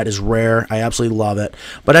breed that is rare. I absolutely love it.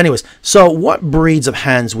 But anyways, so what breeds of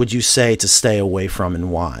hens would you say to stay away from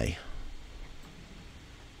and why?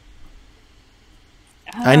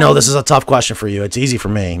 I know this is a tough question for you. It's easy for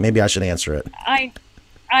me. Maybe I should answer it.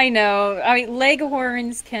 I know. I mean,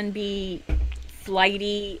 Leghorns can be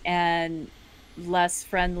flighty and less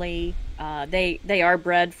friendly. They are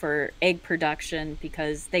bred for egg production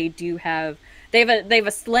because they have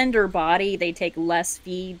a slender body. They take less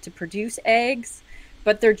feed to produce eggs,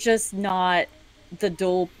 but they're just not the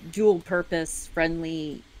dual purpose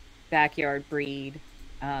friendly backyard breed.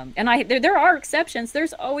 And there are exceptions.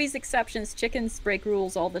 There's always exceptions. Chickens break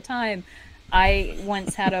rules all the time. I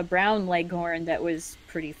once had a brown leghorn that was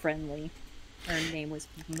pretty friendly. Her name was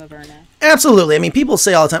Maverna. Absolutely. I mean, people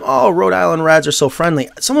say all the time, oh, Rhode Island Reds are so friendly.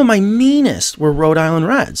 Some of my meanest were Rhode Island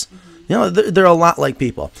Reds. They're a lot like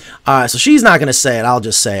people. So she's not going to say it. I'll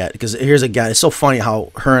just say it because here's again. It's so funny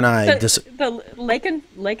how her and I... The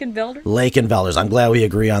Lakenvelder? Lakenvelders. I'm glad we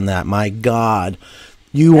agree on that. My God.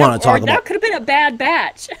 You want to talk about... That could have been a bad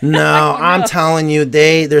batch. No, I'm telling you,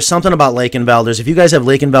 there's something about Lakenvelders. If you guys have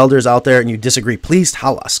Lakenvelders out there and you disagree, please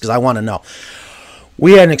tell us because I want to know.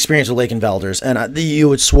 We had an experience with Lakenvelders, and you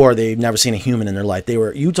would swore they'd never seen a human in their life.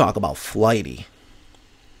 You talk about flighty.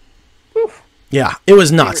 Whew. Yeah, it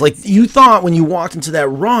was nuts. Like, you thought when you walked into that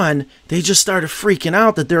run, they just started freaking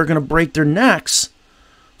out that they were going to break their necks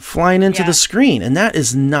flying into the screen, and that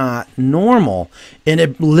is not normal. And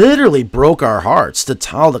it literally broke our hearts to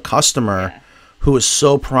tell the customer who was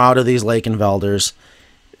so proud of these Lakenvelders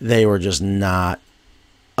they were just not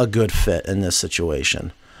a good fit in this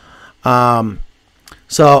situation.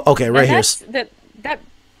 So, okay, right here.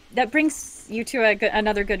 That brings you to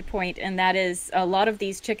another good point, and that is a lot of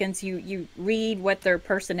these chickens, you read what their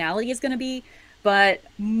personality is going to be, but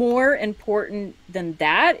more important than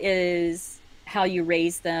that is how you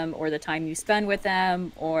raise them or the time you spend with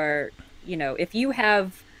them, or, if you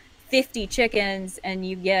have 50 chickens and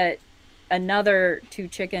you get another 2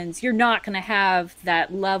 chickens, you're not going to have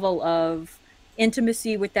that level of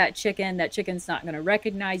intimacy with that chicken. That chicken's not going to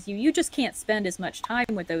recognize you. You just can't spend as much time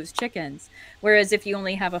with those chickens. Whereas if you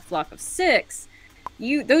only have a flock of 6,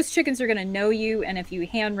 those chickens are going to know you, and if you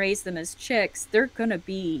hand raise them as chicks, they're going to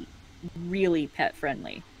be really pet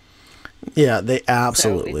friendly. Yeah, they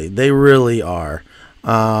they really are.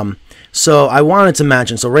 So I wanted to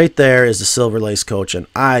mention, so right there is the Silver Lace Cochin.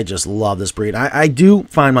 I just love this breed. I do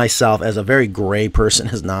find myself as a very gray person,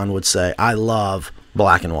 as Nan would say. I love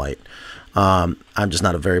black and white. I'm just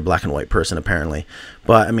not a very black and white person, apparently.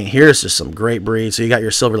 But, I mean, here's just some great breeds. So you got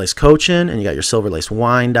your Silver Lace Cochin, and you got your Silver Lace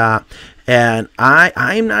Wyandotte. And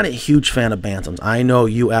I'm not a huge fan of Bantams. I know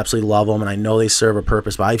you absolutely love them, and I know they serve a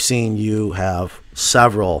purpose, but I've seen you have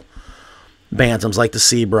several Bantams, like the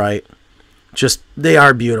Seabright. Just, they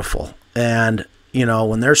are beautiful. And you know,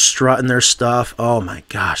 when they're strutting their stuff, oh my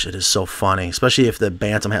gosh, it is so funny, especially if the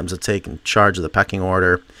bantam happens to take in charge of the pecking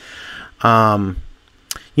order.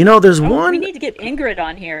 You know, there's one. We need to get Ingrid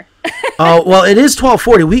on here. Oh, well, it is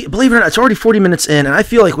 12:40. We believe it or not, it's already 40 minutes in, and I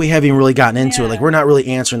feel like we haven't even really gotten into it. Like, we're not really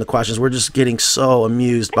answering the questions. We're just getting so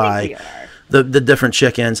amused by the different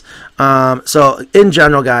chickens. So in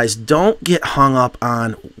general, guys, don't get hung up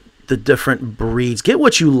on the different breeds. Get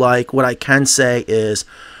what you like. What I can say is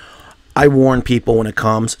I warn people when it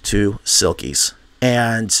comes to silkies,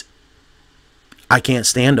 and I can't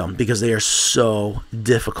stand them because they are so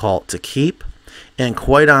difficult to keep. And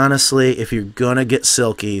quite honestly, if you're gonna get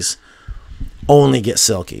silkies, only get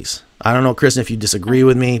silkies. I don't know, Kristen, if you disagree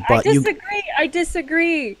with me, but I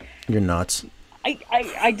disagree. You're nuts.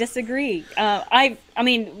 I disagree. I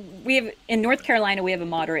mean, we have in North Carolina, we have a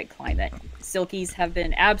moderate climate. Silkies have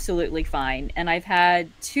been absolutely fine, and I've had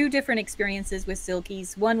 2 different experiences with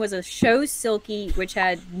silkies. One was a show silky, which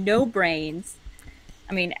had no brains.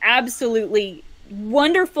 I mean, absolutely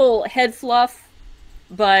wonderful head fluff,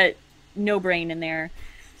 but no brain in there.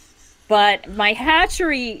 But my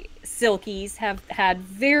hatchery silkies have had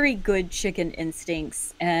very good chicken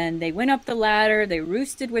instincts, and they went up the ladder, they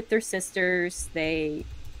roosted with their sisters, they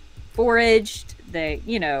foraged, they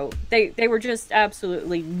were just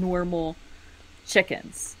absolutely normal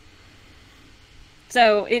chickens.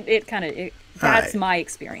 So that's my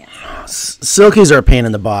experience. Silkies are a pain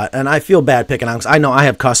in the butt, and I feel bad picking on them, 'cause I know I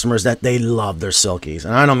have customers that they love their silkies,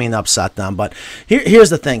 and I don't mean to upset them, but here's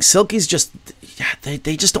the thing. Silkies just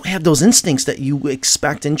they just don't have those instincts that you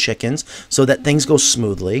expect in chickens, so that things go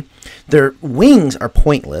smoothly. Their wings are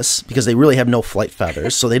pointless because they really have no flight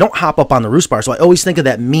feathers, so they don't hop up on the roost bar. So I always think of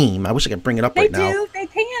that meme. I wish I could bring it up right now.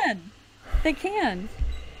 They can.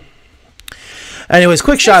 Anyways,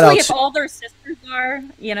 quick shout outs. If all their sisters are,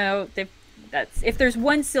 if there's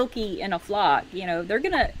one silky in a flock, they're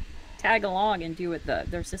gonna tag along and do what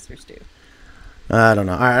their sisters do. I don't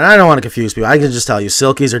know. All right, I don't want to confuse people. I can just tell you,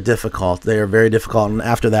 silkies are difficult. They are very difficult. And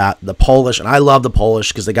after that, the Polish, and I love the Polish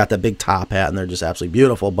because they got that big top hat and they're just absolutely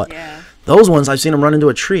beautiful. But those ones, I've seen them run into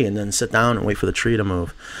a tree and then sit down and wait for the tree to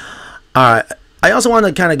move. All right. I also want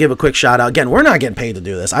to kind of give a quick shout out. Again, we're not getting paid to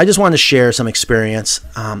do this. I just wanted to share some experience.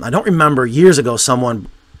 I don't remember, years ago, someone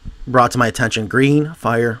brought to my attention Green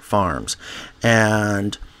Fire Farms.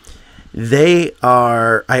 And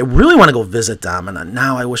I really want to go visit them, and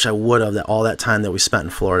now I wish I would have all that time that we spent in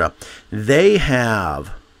Florida. They're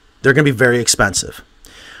going to be very expensive,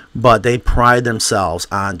 but they pride themselves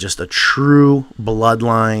on just a true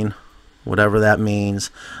bloodline, whatever that means.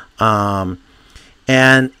 And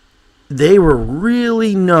they were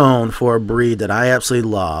really known for a breed that I absolutely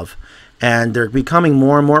love, and they're becoming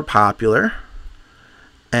more and more popular.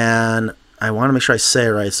 And I want to make sure I say it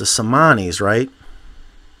right. It's the Samanis, right?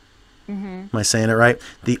 Am I saying it right?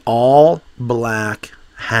 The all black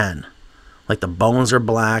hen. Like the bones are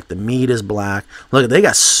black, the meat is black. Look, they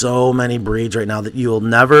got so many breeds right now that you'll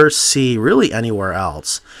never see really anywhere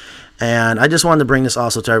else. And I just wanted to bring this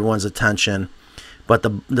also to everyone's attention. But the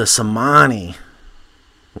Samani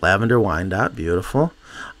Lavender Wyandotte, beautiful.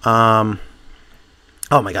 Oh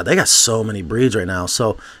my God, they got so many breeds right now.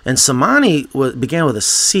 So, and Samani began with a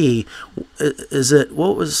C. Is it,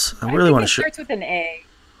 what was, I really want to show. It starts with an A.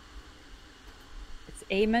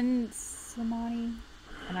 Amen Samani,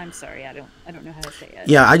 and I'm sorry, I don't know how to say it.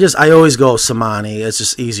 Yeah, I always go Samani. It's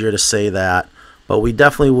just easier to say that, but we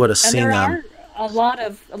definitely would have seen them. There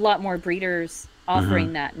are a lot more breeders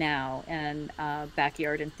offering that now, and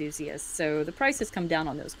backyard enthusiasts. So the price has come down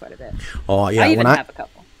on those quite a bit. Oh yeah, I even have a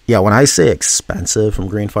couple. Yeah, when I say expensive from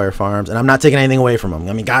Green Fire Farms, and I'm not taking anything away from them.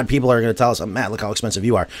 I mean, God, people are going to tell us, Matt, look how expensive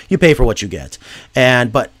you are. You pay for what you get,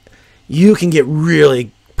 but you can get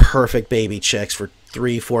really perfect baby chicks for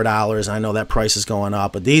 $3-4. I know that price is going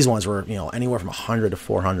up, but these ones were anywhere from $100 to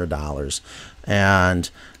 $400. And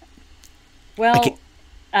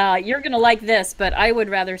you're gonna like this, but I would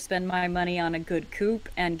rather spend my money on a good coop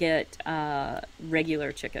and get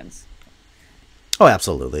regular chickens. Oh,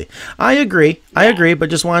 absolutely, I agree. I agree, but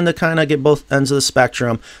just wanted to kind of get both ends of the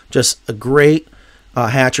spectrum. Just a great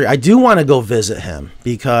hatchery. I do want to go visit him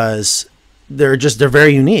because they're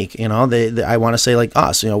very unique. I want to say, like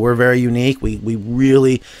us, we're very unique. We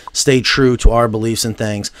really stay true to our beliefs and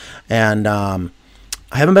things. And I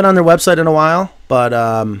haven't been on their website in a while, but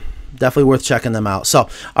definitely worth checking them out. So, all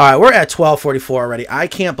right, we're at 12:44 already. I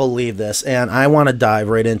can't believe this, and I want to dive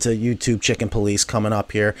right into YouTube Chicken Police coming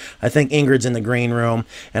up here. I think Ingrid's in the green room,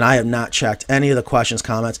 and I have not checked any of the questions,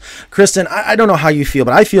 comments. Kristen, I don't know how you feel,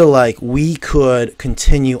 but I feel like we could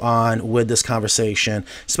continue on with this conversation,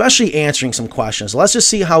 especially answering some questions. Let's just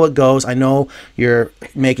see how it goes. I know you're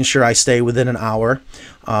making sure I stay within an hour,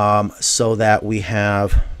 so that we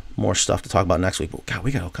have more stuff to talk about next week. But God,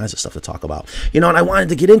 we got all kinds of stuff to talk about. And I wanted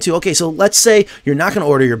to get into, okay, so let's say you're not going to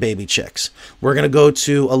order your baby chicks. We're going to go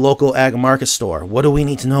to a local ag market store. What do we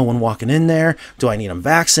need to know when walking in there? Do I need them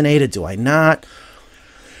vaccinated? Do I not?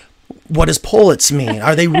 What does pullets mean?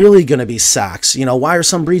 Are they really going to be sacks? Why are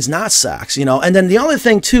some breeds not sacks? And then the other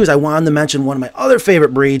thing too is I wanted to mention one of my other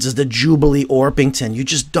favorite breeds is the Jubilee Orpington. You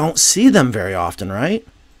just don't see them very often, right?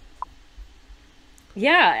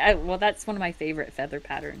 Yeah, well, that's one of my favorite feather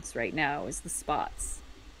patterns right now is the spots.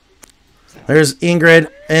 There's Ingrid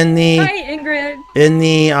in the Hi, Ingrid.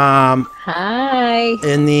 Hi.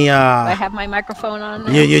 I have my microphone on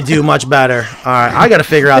now? You do much better. All right, I got to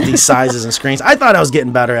figure out these sizes and screens. I thought I was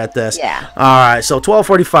getting better at this. Yeah. All right, so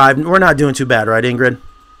 12:45. We're not doing too bad, right, Ingrid?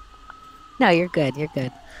 No, you're good. You're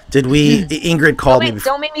good. Did we? Ingrid called me.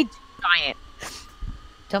 Don't make me giant.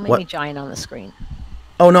 Don't make me giant on the screen.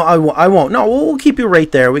 Oh no, I won't. No, we'll keep you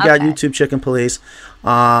right there. We got Okay. YouTube Chicken Police.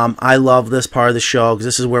 I love this part of the show because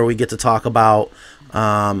this is where we get to talk about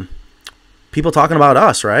people talking about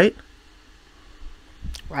us, right?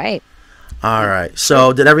 Right. All right.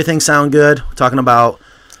 So did everything sound good? We're talking about.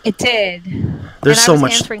 It did. There's and so I was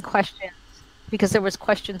much. answering questions because there was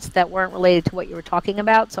questions that weren't related to what you were talking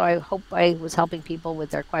about. So I hope I was helping people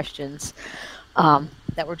with their questions.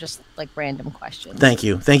 That were just like random questions. Thank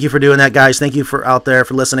you for doing that, guys. Thank you for out there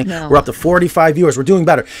for listening. No. We're up to 45 viewers. We're doing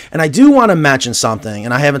better. And I do want to mention something,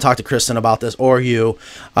 and I haven't talked to Kristen about this or you.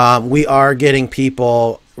 We are getting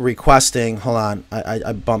people requesting. Hold on,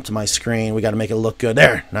 I bumped my screen. We got to make it look good.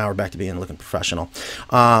 There. Now we're back to looking professional.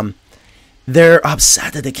 They're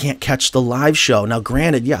upset that they can't catch the live show. Now,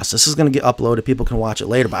 granted, yes, this is going to get uploaded. People can watch it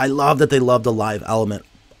later. But I love that they love the live element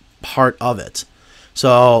part of it.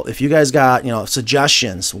 So if you guys got,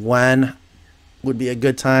 suggestions, when would be a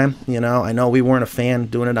good time? I know we weren't a fan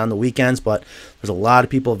doing it on the weekends, but there's a lot of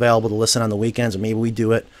people available to listen on the weekends, or maybe we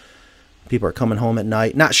do it. People are coming home at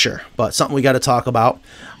night. Not sure, but something we got to talk about.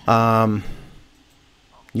 YouTube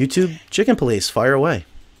Chicken Police, fire away.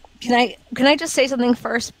 Can I just say something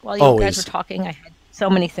first while you Always. guys were talking? I had so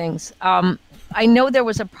many things. I know there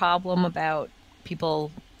was a problem about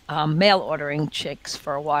people mail ordering chicks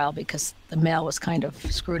for a while because the mail was kind of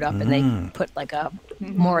screwed up and they put like a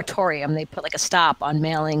moratorium. They put like a stop on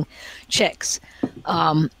mailing chicks.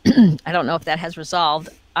 I don't know if that has resolved.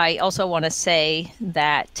 I also want to say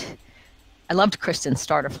that I loved Kristen's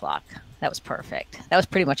starter flock. That was perfect. That was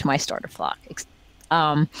pretty much my starter flock.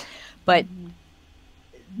 But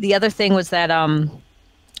the other thing was that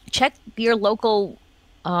check your local.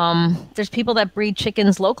 There's people that breed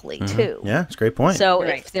chickens locally too. Yeah, it's a great point. So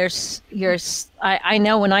Right. if there's I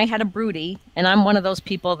know when I had a broody, and I'm one of those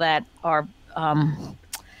people that are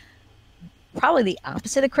probably the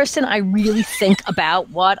opposite of Kristen. I really think about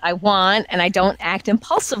what I want, and I don't act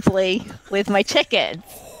impulsively with my chickens.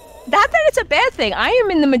 Not that it's a bad thing.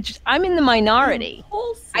 I'm in the minority.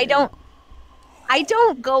 I don't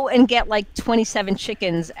go and get like 27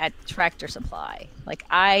 chickens at Tractor Supply. Like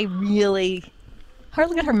I really.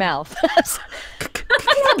 Look at her mouth. I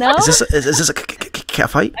don't know. Is this a cat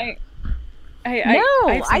fight?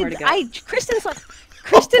 Kristen's like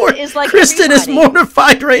Kristen is like Kristen is everybody.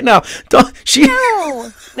 mortified right now.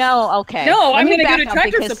 No, okay. No, Let I'm me going to go back to up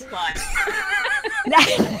Tractor because- Supply.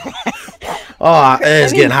 Oh,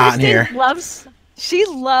 it's getting hot in Kristen here. She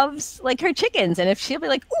loves like her chickens, and if she'll be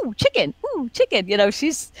like, ooh, chicken,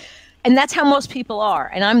 she's, and that's how most people are.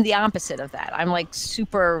 And I'm the opposite of that. I'm like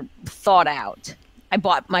super thought out. I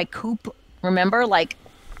bought my coop, remember, like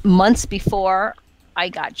months before I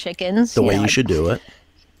got chickens. The way you should do it.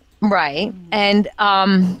 Right. And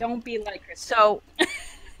Don't be like Kristen.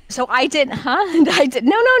 so I didn't,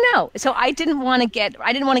 no. So I didn't want to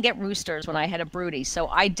get roosters when I had a broody. So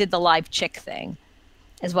I did the live chick thing,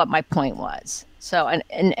 is what my point was. So and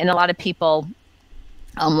a lot of people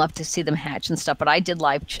love to see them hatch and stuff, but I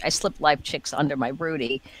slipped live chicks under my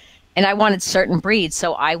broody, and I wanted certain breeds,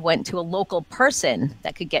 so I went to a local person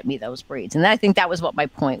that could get me those breeds. And I think that was what my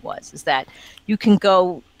point was, is that you can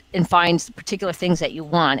go and find particular things that you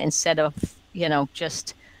want instead of,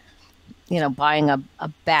 just, buying a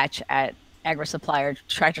batch at Agri-Supply or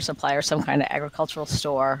Tractor Supply or some kind of agricultural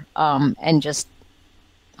store, and just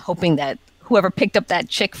hoping that whoever picked up that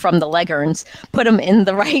chick from the Leghorns put them in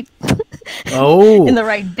the right Oh. in the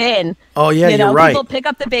right bin. Oh yeah, you know, you're right. people pick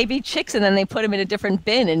up the baby chicks and then they put them in a different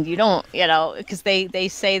bin, and you don't, because they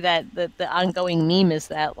say that the ongoing meme is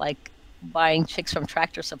that like buying chicks from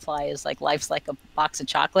Tractor Supply is like life's like a box of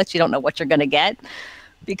chocolates. You don't know what you're gonna get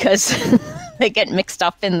because they get mixed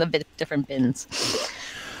up in the different bins.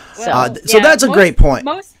 Well, So that's a great point.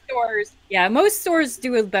 Most stores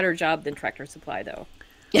do a better job than Tractor Supply, though.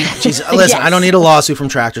 Jeez, listen, I don't Yes. need a lawsuit from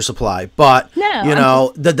Tractor Supply, but No, you I'm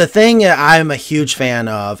know, the thing that I'm a huge fan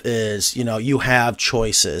of is, you know, you have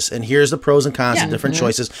choices, and here's the pros and cons of Yeah. different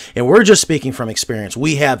choices, and we're just speaking from experience.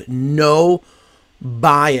 We have no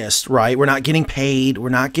biased, right? We're not getting paid. We're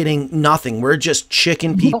not getting nothing. We're just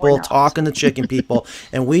chicken people not. talking to chicken people.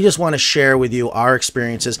 And we just want to share with you our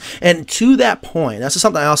experiences. And to that point, that's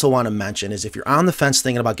something I also want to mention is if you're on the fence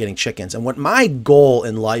thinking about getting chickens, and what my goal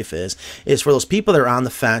in life is for those people that are on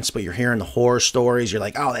the fence, but you're hearing the horror stories, you're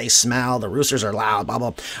like, oh, they smell, the roosters are loud, blah,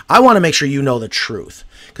 blah. I want to make sure you know the truth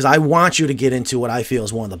because I want you to get into what I feel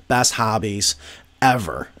is one of the best hobbies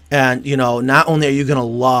ever. And, you know, not only are you going to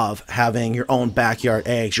love having your own backyard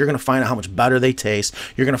eggs, you're going to find out how much better they taste.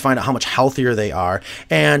 You're going to find out how much healthier they are.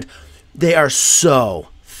 And they are so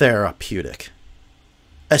therapeutic.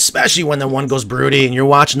 Especially when the one goes broody and you're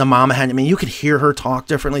watching the mama hen. I mean, you could hear her talk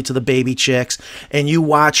differently to the baby chicks. And you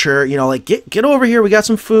watch her, you know, like, get over here. We got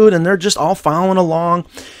some food. And they're just all following along.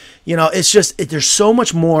 You know, it's just, there's so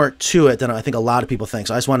much more to it than I think a lot of people think.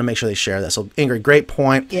 So I just want to make sure they share that. So Ingrid, great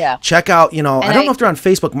point. Yeah. Check out, you know, And I don't know if they're on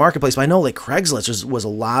Facebook Marketplace, but I know like Craigslist was a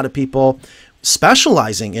lot of people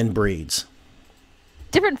specializing in breeds.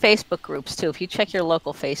 Different Facebook groups too. If you check your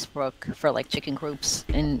local Facebook for like chicken groups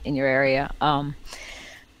in your area, I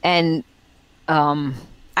didn't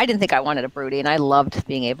think I wanted a broody, and I loved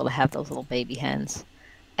being able to have those little baby hens.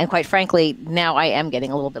 And quite frankly, now I am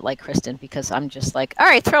getting a little bit like Kristen because I'm just like, all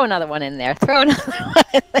right, throw another one in there, throw another one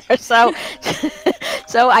in there. So,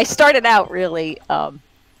 so I started out really,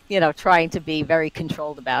 trying to be very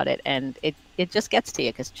controlled about it, and it just gets to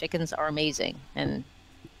you because chickens are amazing, and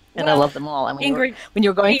I Well, love them all. And Ingrid, when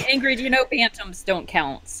you're going, Ingrid, you know bantams don't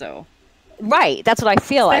count, so right, that's what I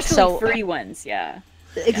feel like. especially So free ones, yeah.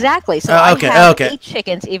 exactly. So Okay, I have okay. 8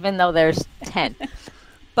 chickens, even though there's 10.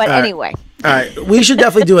 But All right. anyway. All right, we should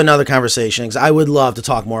definitely do another conversation because I would love to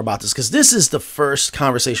talk more about this because this is the first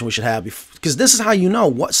conversation we should have because this is how you know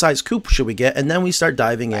what size coop should we get, and then we start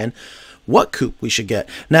diving in what coop we should get.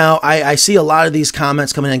 Now, I see a lot of these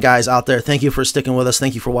comments coming in, guys, out there. Thank you for sticking with us.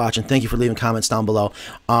 Thank you for watching. Thank you for leaving comments down below.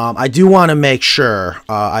 I do want to make sure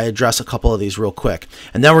I address a couple of these real quick,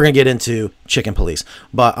 and then we're going to get into chicken police.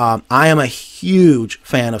 But I am a huge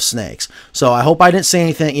fan of snakes, so I hope I didn't say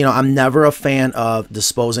anything. You know, I'm never a fan of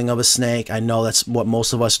disposing of a snake. I know that's what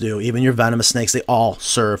most of us do. Even your venomous snakes, they all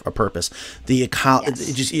serve a purpose.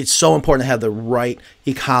 It's so important to have the right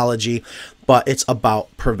ecology, but it's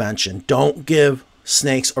about prevention. Don't give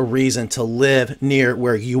snakes a reason to live near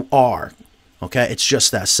where you are. Okay, it's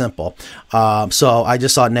just that simple. So I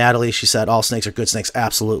just saw Natalie. She said all snakes are good snakes.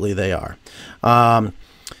 Absolutely, they are.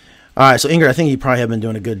 All right, so Ingrid, I think you probably have been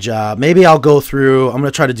doing a good job. Maybe I'll go through. I'm going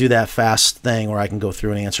to try to do that fast thing where I can go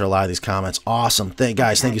through and answer a lot of these comments. Awesome.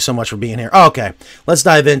 Guys, thank you so much for being here. Okay, let's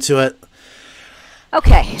dive into it.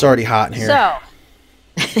 Okay. It's already hot in here. So.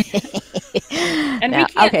 And Now, we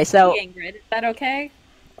can't okay, so- see Ingrid. Is that okay?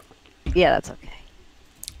 Yeah, that's okay.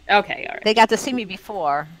 Okay, all right. They got to see me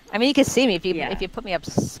before. I mean, you can see me if you Yeah. put me up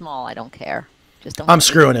small. I don't care. Just don't. I'm put me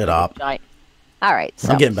screwing it up. giant. All right.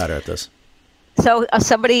 So I'm getting better at this. So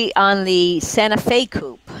somebody on the Santa Fe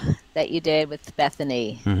coop that you did with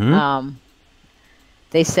Bethany, Mhm.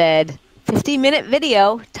 they said 15-minute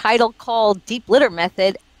video title called Deep Litter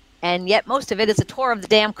Method, and yet most of it is a tour of the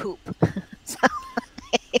damn coop.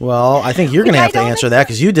 Well, I think you're going to Which I have to don't answer that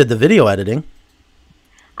because you did the video editing.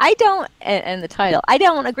 I don't, and the title, I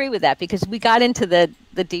don't agree with that because we got into the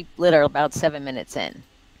deep litter about 7 minutes in.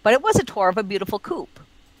 But it was a tour of a beautiful coop.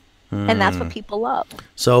 And that's what people love.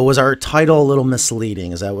 So was our title a little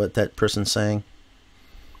misleading? Is that what that person's saying?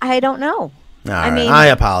 I don't know. All right. mean- I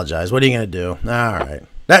apologize. What are you going to do? All right.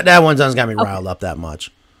 That one doesn't got me riled up that much.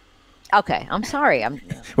 Okay, I'm sorry. I'm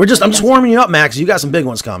just warming you up, Max. You got some big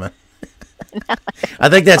ones coming. I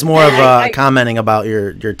think that's more of commenting about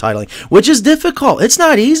your titling, which is difficult. It's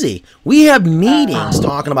not easy. We have meetings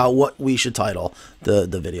talking about what we should title the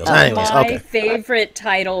videos. Anyways, My okay. favorite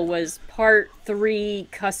title was Part 3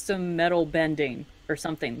 Custom Metal Bending or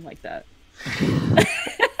something like that.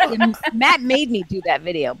 Matt made me do that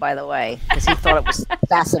video, by the way, because he thought it was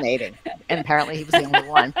fascinating, and apparently he was the only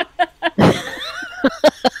one. I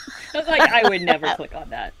was like, I would never click on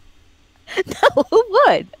that. No, who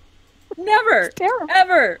would? Never. Terrible.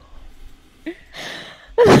 Ever.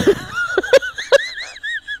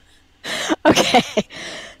 Okay.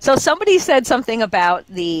 So somebody said something about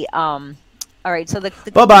the all right, so the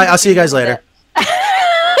Bye-bye. I'll see you guys later. All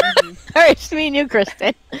right, it's me and you,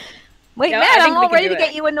 Kristen. Wait, No, Matt, I think I'm we all can ready do to get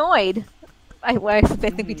it. you annoyed. I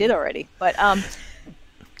think we did already, but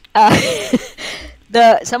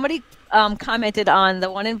somebody commented on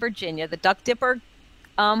the one in Virginia, the Duck Dipper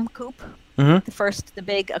coop, the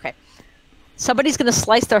big. Okay, somebody's going to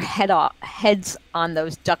slice their heads on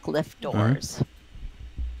those duck lift doors.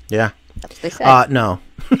 Yeah. That's what they said. No.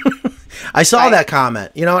 I saw Right. that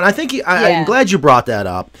comment, and I think I'm Yeah. glad you brought that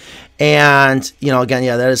up. And, again,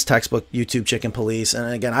 yeah, that is textbook YouTube chicken police.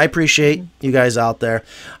 And again, I appreciate you guys out there.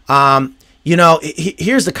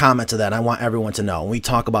 Here's the comment to that. And I want everyone to know. And we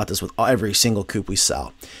talk about this with every single coop we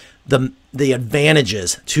sell. The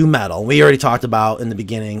advantages to metal. We already talked about in the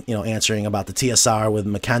beginning, answering about the TSR with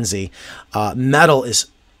Mackenzie. Metal is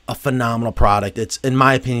a phenomenal product. It's, in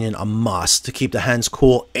my opinion, a must to keep the hens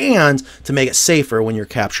cool and to make it safer when you're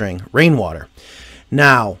capturing rainwater.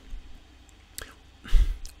 Now,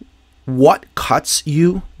 what cuts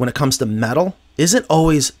you when it comes to metal isn't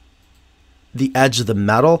always the edge of the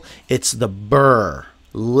metal, it's the burr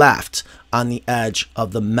left on the edge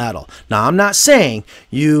of the metal. Now, I'm not saying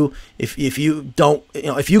if you go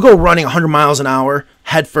running 100 miles an hour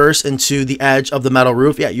head first into the edge of the metal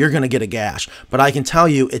roof, yeah, you're going to get a gash. But I can tell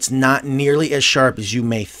you it's not nearly as sharp as you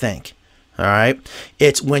may think. All right.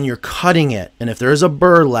 It's when you're cutting it. And if there's a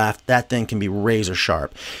burr left, that thing can be razor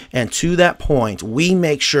sharp. And to that point, we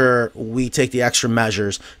make sure we take the extra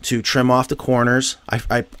measures to trim off the corners.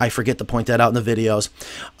 I forget to point that out in the videos.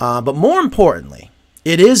 But more importantly,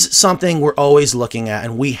 it is something we're always looking at,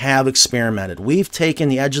 and we have experimented. We've taken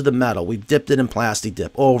the edge of the metal, we've dipped it in plastic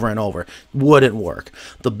dip over and over. Wouldn't work.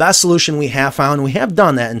 The best solution we have found, and we have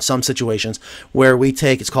done that in some situations, where we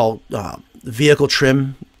take, it's called vehicle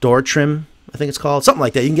trim, door trim, I think it's called, something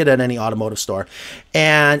like that. You can get it at any automotive store.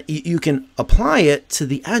 And you can apply it to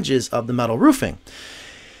the edges of the metal roofing.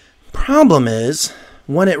 Problem is,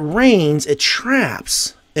 when it rains, it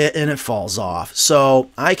traps and it falls off. So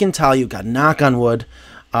I can tell you, God, knock on wood,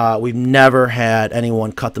 we've never had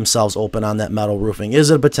anyone cut themselves open on that metal roofing. Is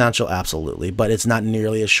it a potential? Absolutely. But it's not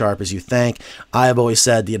nearly as sharp as you think. I have always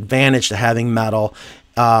said the advantage to having metal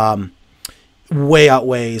way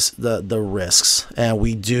outweighs the risks. And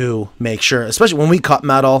we do make sure, especially when we cut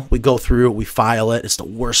metal, we go through it, we file it. It's the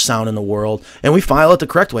worst sound in the world. And we file it the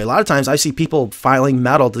correct way. A lot of times I see people filing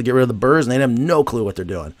metal to get rid of the burrs and they have no clue what they're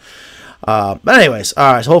doing. But anyways,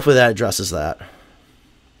 all right, so hopefully that addresses that.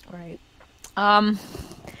 Right.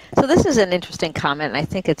 So this is an interesting comment, and I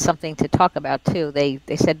think it's something to talk about too. They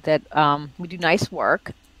said that we do nice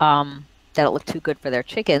work, that it looked too good for their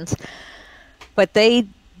chickens, but they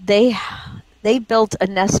built a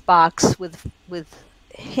nest box with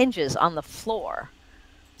hinges on the floor,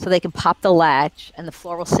 so they can pop the latch and the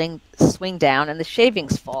floor will swing down and the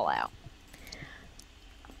shavings fall out.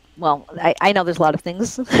 Well, I know there's a lot of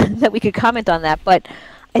things that we could comment on that, but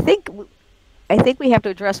I think we have to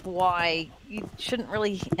address why you shouldn't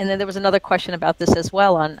really. And then there was another question about this as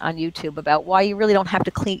well on YouTube about why you really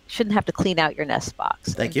shouldn't have to clean out your nest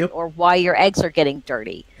box. Thank you. Or why your eggs are getting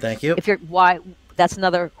dirty. Thank you. That's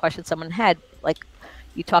another question someone had. Like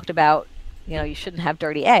you talked about, you shouldn't have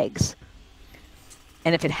dirty eggs.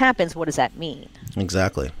 And if it happens, what does that mean?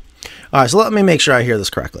 Exactly. All right, so let me make sure I hear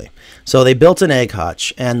this correctly. So they built an egg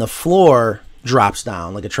hutch, and the floor drops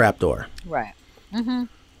down like a trapdoor. Right. Mm-hmm.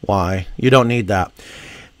 Why? You don't need that.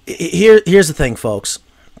 Here's the thing, folks.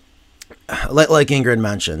 Like Ingrid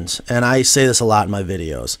mentioned, and I say this a lot in my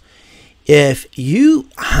videos, if you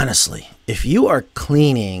are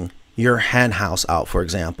cleaning your hen house out, for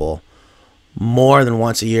example, more than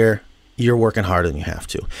once a year, you're working harder than you have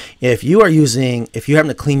to. If you happen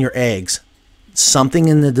to clean your eggs, something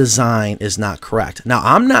in the design is not correct. Now,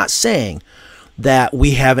 I'm not saying that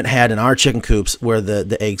we haven't had in our chicken coops where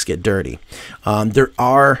the eggs get dirty. There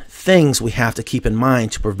are things we have to keep in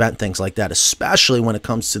mind to prevent things like that, especially when it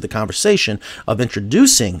comes to the conversation of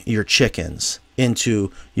introducing your chickens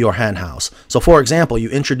into your hen house. So, for example, you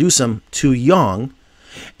introduce them too young,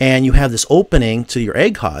 and you have this opening to your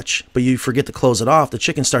egg hutch, but you forget to close it off, the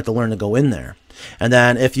chickens start to learn to go in there. And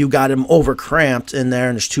then if you got them over cramped in there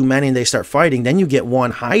and there's too many and they start fighting, then you get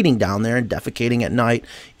one hiding down there and defecating at night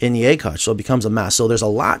in the egg hutch. So it becomes a mess. So there's a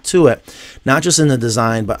lot to it, not just in the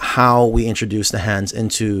design, but how we introduce the hens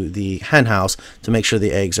into the hen house to make sure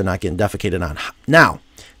the eggs are not getting defecated on. Now,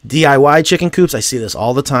 DIY chicken coops, I see this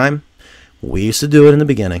all the time. We used to do it in the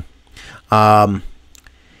beginning.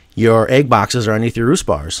 Your egg boxes are underneath your roost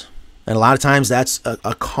bars. And a lot of times that's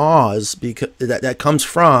a cause because that comes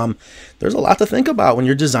from, there's a lot to think about when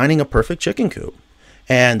you're designing a perfect chicken coop.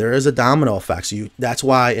 And there is a domino effect. So that's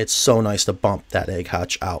why it's so nice to bump that egg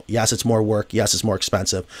hutch out. Yes, it's more work. Yes, it's more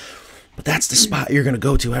expensive. But that's the spot you're going to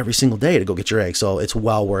go to every single day to go get your eggs. So it's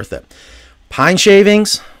well worth it. Pine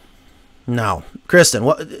shavings? No. Kristen,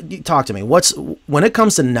 talk to me. When it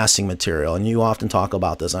comes to nesting material, and you often talk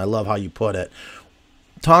about this, and I love how you put it,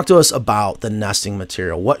 talk to us about the nesting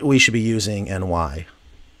material, what we should be using and why.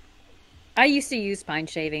 I used to use pine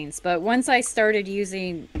shavings, but once I started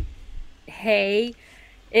using hay,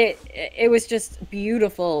 it was just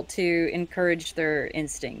beautiful to encourage their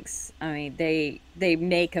instincts. I mean, they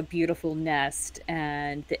make a beautiful nest,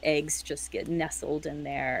 and the eggs just get nestled in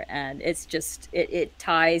there, and it's just it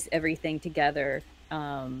ties everything together.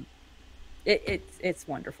 It's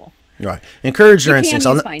wonderful. Right. Encourage their You instincts.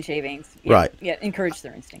 can use pine shavings. Yeah, Right. Yeah, encourage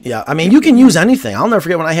their instincts. Yeah, I mean, you can use anything. I'll never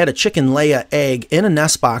forget when I had a chicken lay a egg in a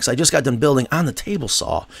nest box I just got done building on the table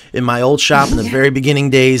saw in my old shop in the very beginning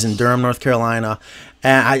days in Durham, North Carolina.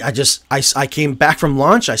 And I came back from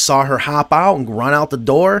lunch. I saw her hop out and run out the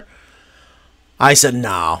door. I said,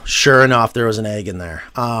 no. Sure enough, there was an egg in there.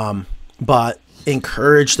 But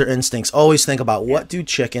encourage their instincts. Always think about what do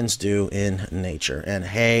chickens do in nature. And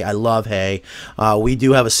hay, I love hay. We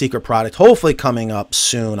do have a secret product hopefully coming up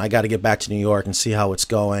soon. I got to get back to New York and see how it's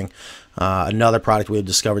going. Another product we have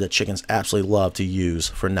discovered that chickens absolutely love to use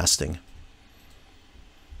for nesting.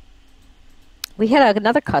 We had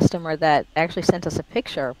another customer that actually sent us a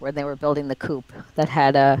picture where they were building the coop that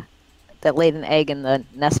had that laid an egg in the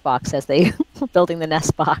nest box as they were building the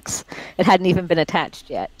nest box. It hadn't even been attached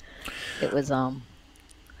yet. It was so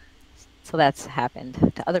that's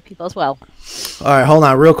happened to other people as well. All right, hold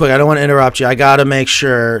on real quick. I don't want to interrupt you. I got to make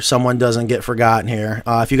sure someone doesn't get forgotten here.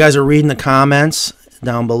 If you guys are reading the comments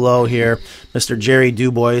down below here, Mr. Jerry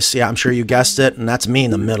Dubois, yeah, I'm sure you guessed it, and that's me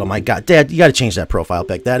in the middle. My God, Dad, you got to change that profile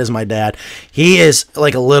pic. That is my dad. He is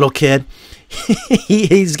like a little kid.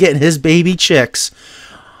 He's getting his baby chicks,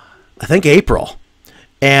 I think April.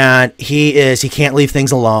 And he can't leave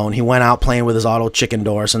things alone. He went out playing with his auto chicken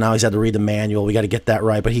door, so now he's had to read the manual. We got to get that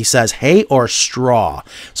right. But he says hay or straw.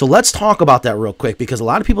 So let's talk about that real quick because a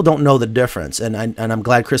lot of people don't know the difference. And I'm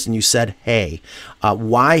glad, Kristen, you said hay.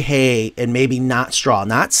 Why hay and maybe not straw?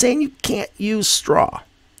 Not saying you can't use straw,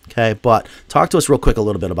 okay? But talk to us real quick a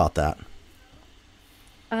little bit about that.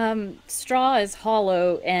 Straw is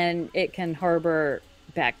hollow and it can harbor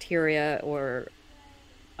bacteria or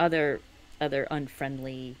other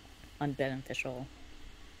unfriendly, unbeneficial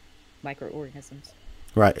microorganisms.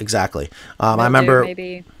 Right, exactly. I Mildew, remember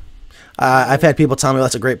maybe. I've had people tell me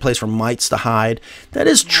that's a great place for mites to hide. That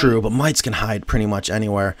is true, but mites can hide pretty much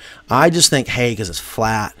anywhere. I just think hay, because it's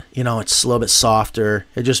flat, it's a little bit softer.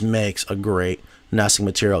 It just makes a great nesting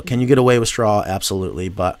material. Can you get away with straw? Absolutely.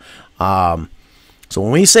 But so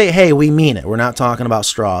when we say hay, we mean it. We're not talking about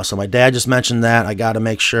straw. So my dad just mentioned that. I got to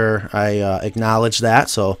make sure I acknowledge that.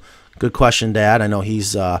 So good question, Dad. I know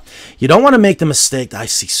he's you don't want to make the mistake that I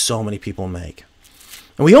see so many people make.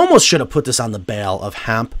 And we almost should have put this on the bale of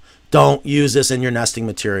hemp. Don't use this in your nesting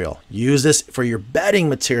material. Use this for your bedding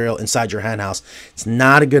material inside your hen house. It's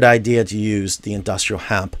not a good idea to use the industrial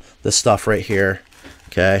hemp, this stuff right here.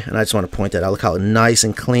 Okay, and I just want to point that out. Look how nice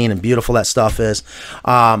and clean and beautiful that stuff is.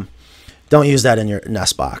 Don't use that in your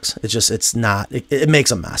nest box. It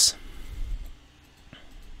makes a mess.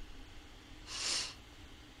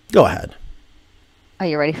 Go ahead. Are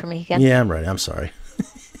you ready for me again? Yeah, I'm ready. I'm sorry.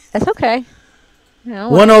 That's okay.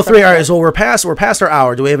 103. All right, so we're past our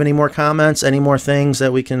hour. Do we have any more comments? Any more things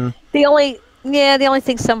that we can? The only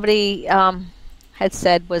thing somebody had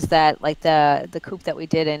said was that like the coop that we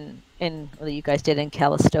did or you guys did in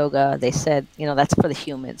Calistoga, they said that's for the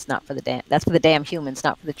humans, not for the that's for the damn humans,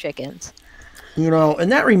 not for the chickens.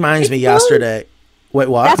 And that reminds me yesterday. Wait,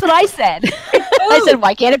 what? That's what I said. I said,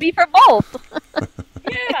 why can't it be for both?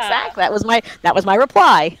 Yeah. Exactly. That was my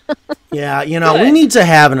reply. Yeah, we need to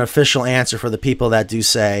have an official answer for the people that do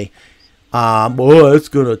say, "Well, it's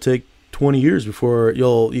gonna take 20 years before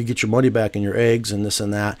you get your money back in your eggs and this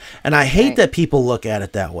and that." And I hate that people look at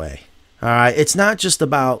it that way. All right, it's not just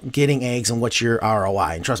about getting eggs and what's your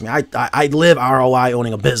ROI. And trust me, I live ROI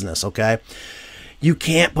owning a business. Okay, you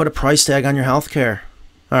can't put a price tag on your healthcare.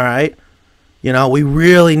 All right. We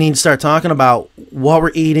really need to start talking about what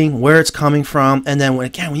we're eating, where it's coming from, and then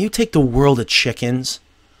when you take the world of chickens,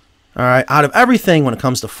 all right, out of everything when it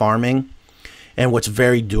comes to farming and what's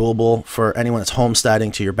very doable for anyone that's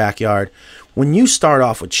homesteading to your backyard, when you start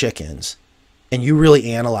off with chickens and you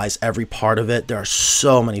really analyze every part of it, there are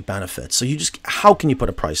so many benefits. So how can you put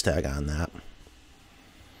a price tag on that?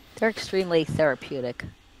 They're extremely therapeutic.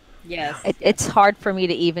 Yes. It's hard for me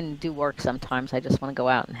to even do work sometimes. I just want to go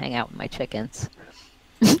out and hang out with my chickens.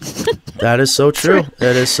 That is so true.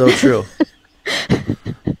 That is so true.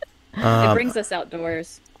 It brings us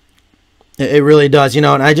outdoors. It really does, you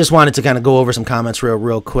know, and I just wanted to kind of go over some comments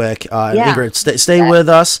real quick. Yeah. Ingrid, stay with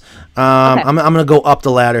us. I'm going to go up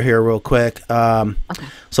the ladder here real quick. So Mary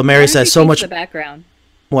Why don't says you so change much. the background.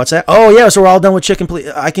 What's that? Oh, yeah, so we're all done with chicken. Please.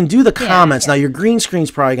 I can do the comments. Now, your green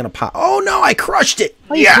screen's probably going to pop. Oh, no, I crushed it.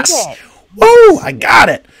 Oh, you yes. did it. Woo, I got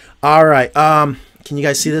it. All right. Can you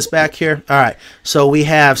guys see this back here? All right. So we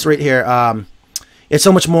have, so right here, it's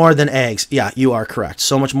so much more than eggs. Yeah, you are correct.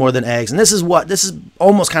 So much more than eggs. And this is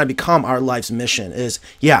almost kind of become our life's mission is,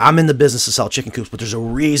 yeah, I'm in the business to sell chicken coops, but there's a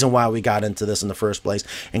reason why we got into this in the first place.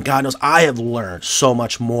 And God knows I have learned so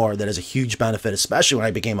much more that is a huge benefit, especially when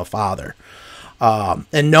I became a father.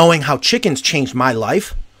 And knowing how chickens changed my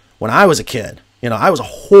life when I was a kid. You know, I was a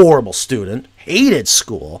horrible student, hated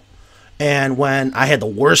school. And when I had the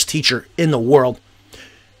worst teacher in the world,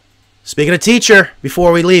 speaking of teacher,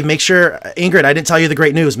 before we leave, make sure, Ingrid, I didn't tell you the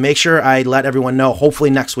great news. Make sure I let everyone know, hopefully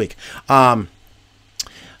next week. There's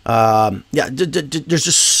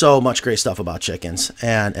just so much great stuff about chickens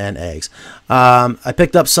and eggs. I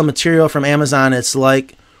picked up some material from Amazon. It's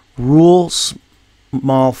like all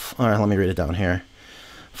right, let me read it down here.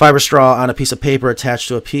 Fiber straw on a piece of paper attached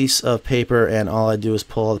to a piece of paper, and all I do is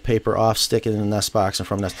pull the paper off, stick it in the nest box, and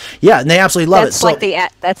from nest. Yeah, and they absolutely love That's it. like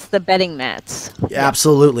that's the bedding mats.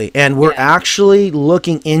 Absolutely. And we're actually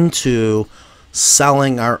looking into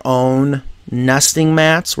selling our own nesting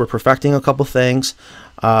mats. We're perfecting a couple things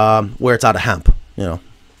where it's out of hemp, you know.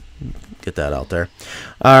 Get that out there.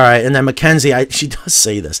 All right. And then Mackenzie, she does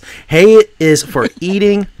say this. Hay is for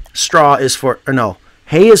eating,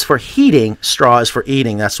 hay is for heating, straw is for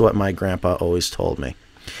eating. That's what my grandpa always told me.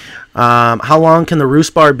 How long can the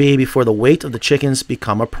roost bar be before the weight of the chickens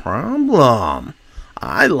become a problem?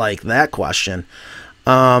 I like that question.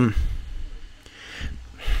 It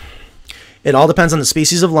all depends on the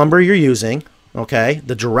species of lumber you're using, okay?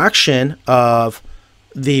 The direction of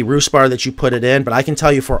the roost bar that you put it in, but I can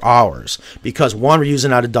tell you for ours, because one, we're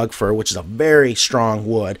using out of Doug fir, which is a very strong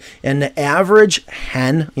wood, and the average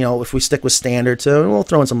hen, you know, if we stick with standard too, we'll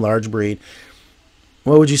throw in some large breed,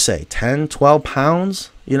 what would you say, 10, 12 pounds?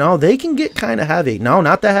 You know, they can get kind of heavy. No,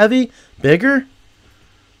 not that heavy. Bigger?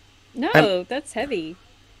 No, that's heavy.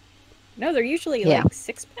 No, they're usually like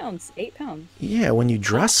 6 pounds, 8 pounds. Yeah, when you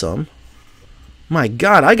dress them. My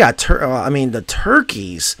God, I got the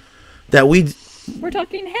turkeys that we're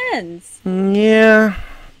talking hens. Yeah.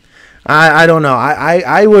 I don't know.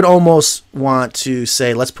 I would almost want to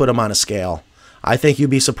say let's put them on a scale. I think you'd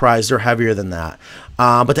be surprised they're heavier than that.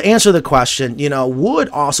 But to answer the question, you know, wood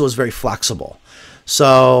also is very flexible.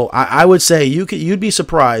 So I would say you'd be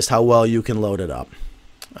surprised how well you can load it up.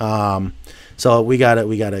 So we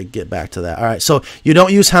gotta get back to that. All right. So you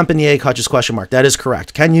don't use hemp in the egg hutches? ? That is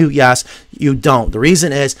correct. Can you? Yes, you don't. The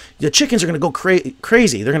reason is the chickens are gonna go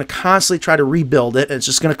crazy. They're gonna constantly try to rebuild it, and it's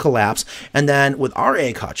just gonna collapse. And then with our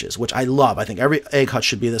egg hutches, which I love, I think every egg hutch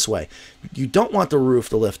should be this way. You don't want the roof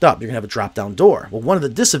to lift up. You're gonna have a drop down door. Well, one of the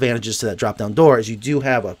disadvantages to that drop down door is you do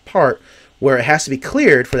have a part where it has to be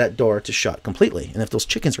cleared for that door to shut completely. And if those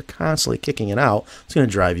chickens are constantly kicking it out, it's gonna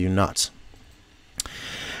drive you nuts.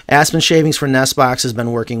 Aspen shavings for nest box has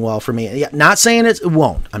been working well for me. Yeah, not saying it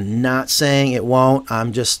won't. I'm not saying it won't.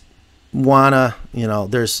 I'm just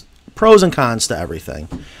there's pros and cons to everything.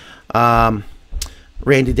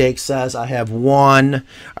 Randy Dake says, I have one.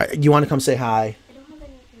 You want to come say hi? I don't have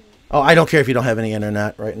any internet. Oh, I don't care if you don't have any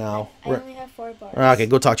internet right now. I only have 4 bars. Okay,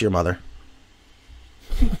 go talk to your mother.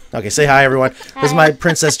 Okay, say hi, everyone. This is my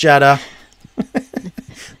Princess Jetta.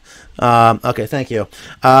 Okay, thank you.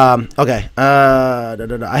 Okay.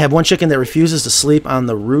 I have one chicken that refuses to sleep on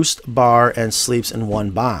the roost bar and sleeps in one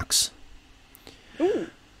box. Ooh,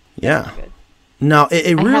 Yeah. good. No,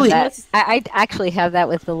 it really. I actually have that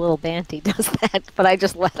with the little Banty does that, but I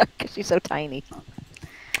just let her because she's so tiny.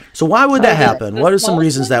 So why would that the- happen? the What are some smallest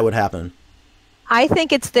reasons one? that would happen? I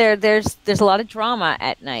think it's there's a lot of drama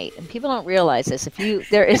at night, and people don't realize this.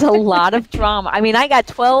 There is a lot of drama. I mean, I got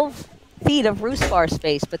 12 feet of roost bar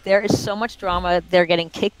space, but there is so much drama. They're getting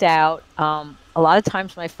kicked out. A lot of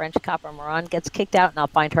times my French copper Moran gets kicked out, and I'll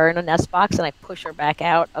find her in a nest box, and I push her back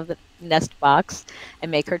out of the nest box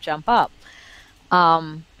and make her jump up.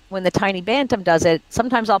 When the tiny bantam does it,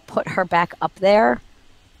 sometimes I'll put her back up there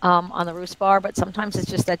on the roost bar, but sometimes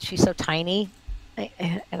it's just that she's so tiny.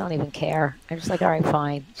 I don't even care. I'm just like, all right,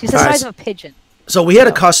 fine. She's the All right, size of a pigeon. So we had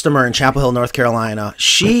a customer in Chapel Hill, North Carolina.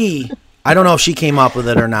 I don't know if she came up with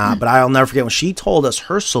it or not, but I'll never forget when she told us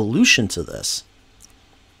her solution to this.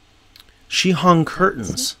 She hung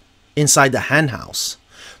curtains inside the hen house.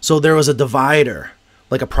 So there was a divider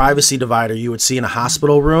like a privacy divider you would see in a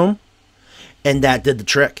hospital room, and that did the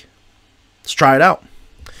trick. Let's try it out.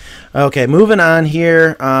 Okay, moving on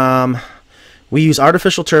here. We use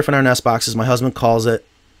artificial turf in our nest boxes. My husband calls it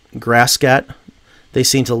grasscat. They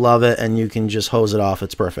seem to love it, and you can just hose it off.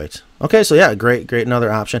 It's perfect. Okay, so yeah, great,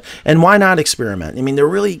 another option. And why not experiment? I mean, they're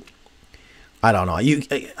really, I don't know. You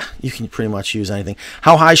can pretty much use anything.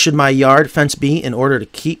 How high should my yard fence be in order to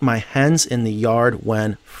keep my hens in the yard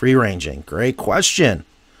when free ranging? Great question.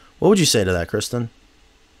 What would you say to that, Kristen?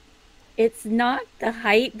 It's not the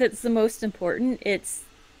height that's the most important. It's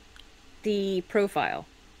the profile.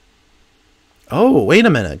 Oh, wait a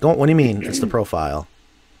minute. What do you mean it's the profile?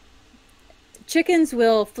 Chickens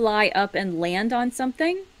will fly up and land on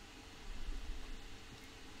something.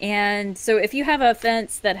 And so if you have a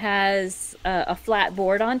fence that has a flat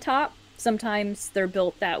board on top, sometimes they're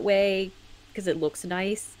built that way because it looks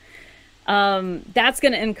nice. That's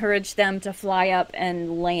going to encourage them to fly up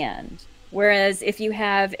and land. Whereas if you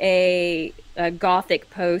have a Gothic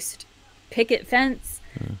post picket fence,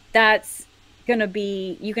 that's going to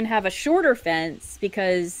be, you can have a shorter fence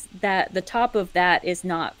because the top of that is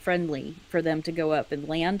not friendly for them to go up and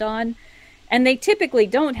land on. And they typically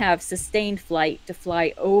don't have sustained flight to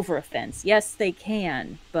fly over a fence. Yes, they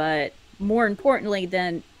can, but more importantly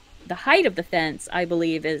than the height of the fence, I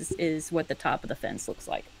believe, is what the top of the fence looks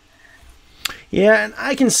like. Yeah, and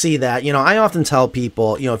I can see that. I often tell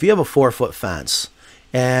people, if you have a 4-foot fence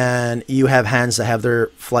and you have hens that have their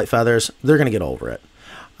flight feathers, they're going to get over it.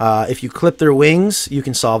 If you clip their wings, you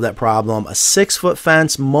can solve that problem. A 6-foot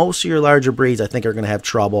fence, most of your larger breeds, I think, are going to have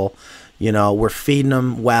trouble. We're feeding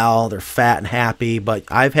them well. They're fat and happy. But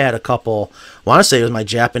I've had a couple, I want to say it was my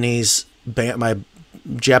Japanese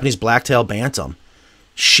blacktail bantam.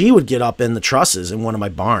 She would get up in the trusses in one of my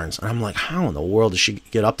barns. And I'm like, how in the world does she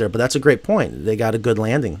get up there? But that's a great point. They got a good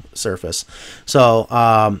landing surface. So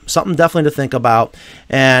something definitely to think about.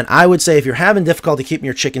 And I would say if you're having difficulty keeping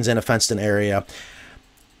your chickens in a fenced-in area,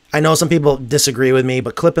 I know some people disagree with me,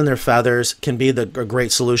 but clipping their feathers can be a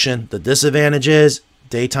great solution. The disadvantage is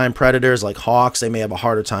daytime predators like hawks, they may have a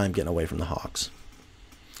harder time getting away from the hawks.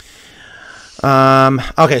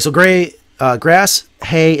 Okay, so grass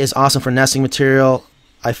hay is awesome for nesting material.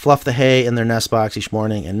 I fluff the hay in their nest box each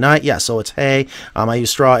morning and night. Yeah, so it's hay. I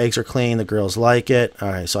use straw. Eggs are clean. The girls like it. All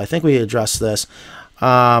right, so I think we addressed this.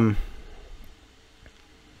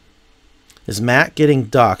 Is Matt getting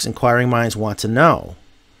ducks? Inquiring minds want to know.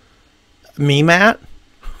 Me, Matt?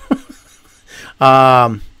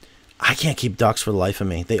 I can't keep ducks for the life of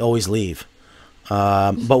me. They always leave.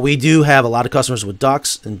 But we do have a lot of customers with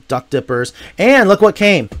ducks and duck dippers. And look what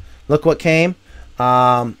came.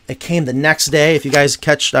 It came the next day. If you guys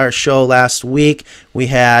catch our show last week, we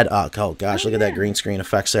had, look at that green screen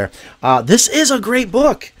effects there. This is a great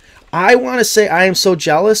book. I want to say I am so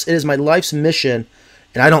jealous. It is my life's mission.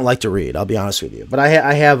 And I don't like to read, I'll be honest with you. But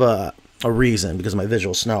I have a reason because of my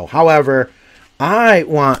visual snow. However, I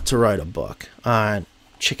want to write a book on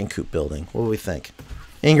chicken coop building. What do we think?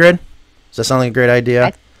 Ingrid, does that sound like a great idea?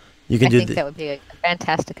 I think that would be a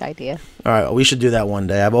fantastic idea. All right, we should do that one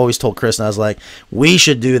day. I've always told Kristen, I was like, we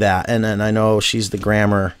should do that. And I know she's the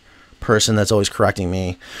grammar person that's always correcting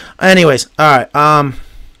me. Anyways, all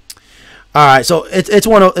right. So it's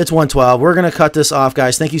 112. We're gonna cut this off,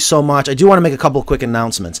 guys. Thank you so much. I do want to make a couple of quick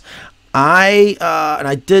announcements. And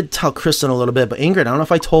I did tell Kristen a little bit, but Ingrid, I don't know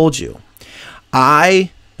if I told you.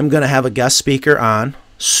 I am gonna have a guest speaker on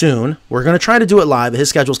soon. We're going to try to do it live. His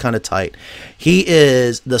schedule's kind of tight. He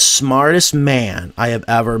is the smartest man I have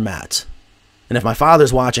ever met. And if my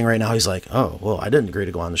father's watching right now, he's like, oh, well, I didn't agree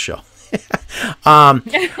to go on the show. I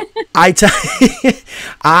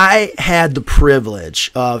had the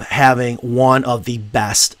privilege of having one of the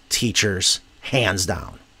best teachers, hands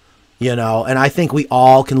down. And I think we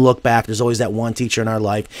all can look back. There's always that one teacher in our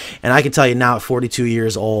life. And I can tell you now at 42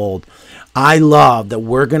 years old, I love that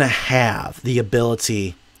we're going to have the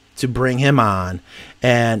ability to bring him on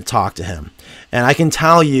and talk to him. And I can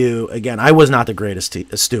tell you, again, I was not the greatest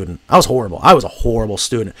student. I was horrible. I was a horrible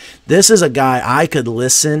student. This is a guy I could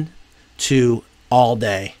listen to all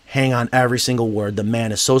day, hang on every single word. The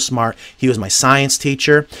man is so smart. He was my science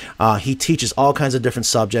teacher. He teaches all kinds of different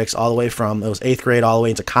subjects, all the way from, it was 8th grade all the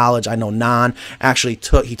way into college. I know Nan actually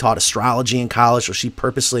he taught astrology in college, so she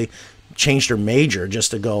purposely changed her major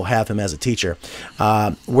just to go have him as a teacher.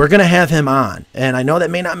 We're going to have him on. And I know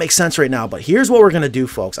that may not make sense right now, but here's what we're going to do,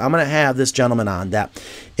 folks. I'm going to have this gentleman on that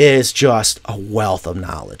is just a wealth of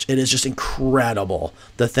knowledge. It is just incredible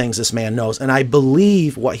the things this man knows. And I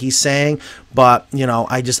believe what he's saying, but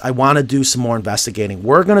I want to do some more investigating.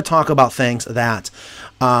 We're going to talk about things that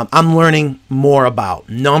I'm learning more about.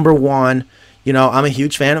 Number one, You know, I'm a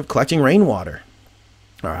huge fan of collecting rainwater,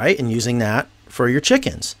 all right, and using that for your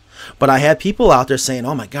chickens. But I had people out there saying,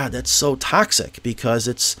 oh my God, that's so toxic because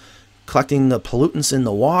it's collecting the pollutants in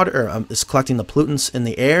the water, or it's collecting the pollutants in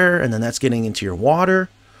the air, and then that's getting into your water.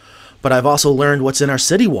 But I've also learned what's in our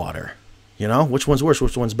city water. You know, which one's worse,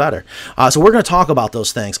 which one's better. So we're going to talk about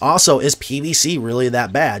those things. Also, is PVC really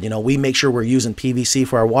that bad? You know, we make sure we're using PVC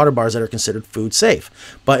for our water bars that are considered food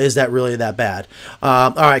safe. But is that really that bad?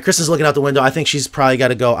 All right, Kristen's looking out the window. I think she's probably got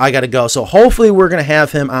to go. I got to go. So hopefully we're going to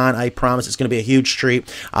have him on. I promise it's going to be a huge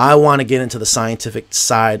treat. I want to get into the scientific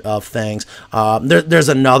side of things. There's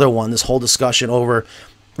another one, this whole discussion over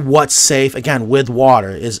what's safe, again, with water.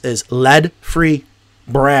 Is lead-free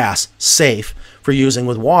brass safe for using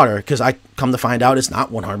with water? Because I come to find out it's not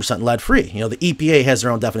 100% lead free. You know, the EPA has their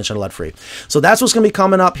own definition of lead free. So that's what's going to be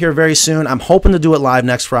coming up here very soon. I'm hoping to do it live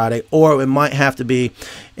next Friday, or it might have to be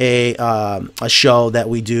a show that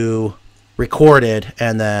we do recorded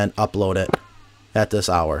and then upload it at this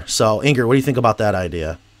hour. So Ingrid, what do you think about that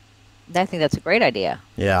idea? I think that's a great idea.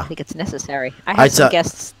 Yeah. I think it's necessary. I have some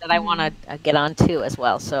guests that I want to get on too as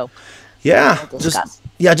well. So yeah, we'll discuss.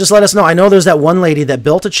 Just let us know. I know there's that one lady that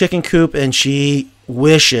built a chicken coop and she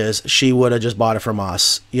wishes she would have just bought it from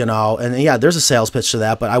us, you know. And yeah, there's a sales pitch to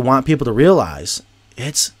that, but I want people to realize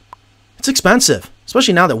it's expensive,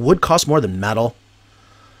 especially now that wood costs more than metal.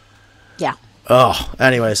 Yeah. Oh,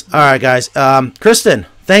 anyways. All right, guys. Kristen,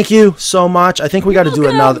 thank you so much. I think we got to do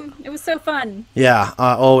another. It was so fun. Yeah,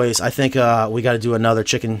 always. I think we got to do another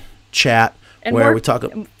chicken chat And where more we talk.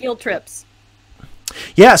 field trips.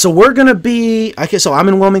 Yeah, so we're going to be, okay, so I'm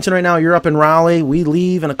in Wilmington right now. You're up in Raleigh. We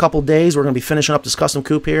leave in a couple days. We're going to be finishing up this custom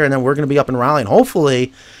coop here, and then we're going to be up in Raleigh and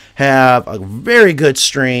hopefully have a very good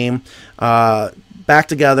stream back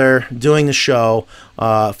together, doing the show,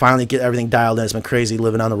 finally get everything dialed in. It's been crazy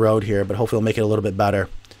living on the road here, but hopefully we'll make it a little bit better.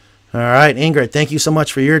 All right, Ingrid, thank you so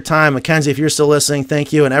much for your time. Mackenzie, if you're still listening,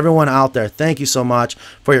 thank you. And everyone out there, thank you so much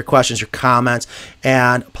for your questions, your comments.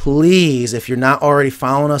 And please, if you're not already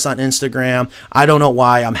following us on Instagram, I don't know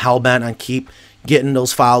why I'm hell-bent on keep getting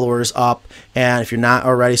those followers up. And if you're not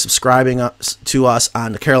already subscribing to us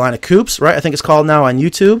on the Carolina Coops, right? I think it's called now on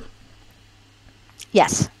YouTube.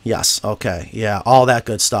 Yes. Yes. Okay. Yeah. All that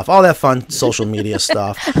good stuff. All that fun social media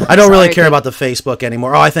stuff. I don't really care about the Facebook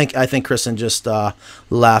anymore. Oh, I think Kristen just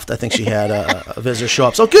left. I think she had a visitor show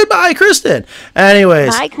up. So goodbye, Kristen.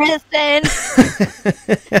 Anyways. Hi, Kristen.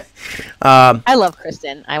 I love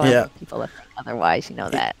Kristen. I want people to think otherwise. You know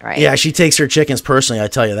that, right? Yeah. She takes her chickens personally. I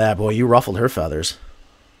tell you that. Boy, you ruffled her feathers.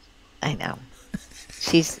 I know.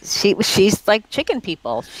 She's like chicken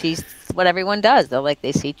people. She's what everyone does.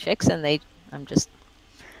 They see chicks and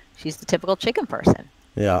she's the typical chicken person.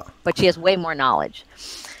 Yeah. But she has way more knowledge.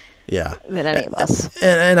 Yeah. Than any of us.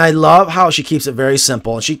 And I love how she keeps it very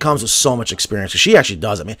simple, and she comes with so much experience. She actually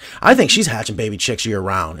does. I mean, I think she's hatching baby chicks year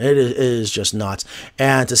round. It is just nuts.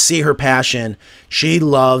 And to see her passion, she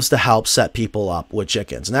loves to help set people up with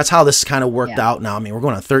chickens. And that's how this kind of worked out now. I mean, we're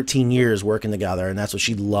going on 13 years working together, and that's what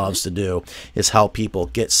she loves to do, is help people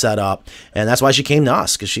get set up. And that's why she came to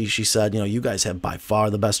us, because she said, you guys have by far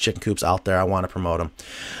the best chicken coops out there. I want to promote them.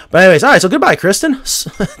 But anyways, all right, so goodbye, Kristen.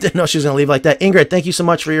 Didn't know she was going to leave like that. Ingrid, thank you so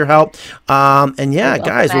much for your help. And yeah,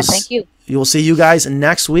 guys, thank you. We'll see you guys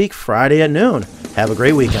next week, Friday at noon. Have a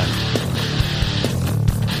great weekend.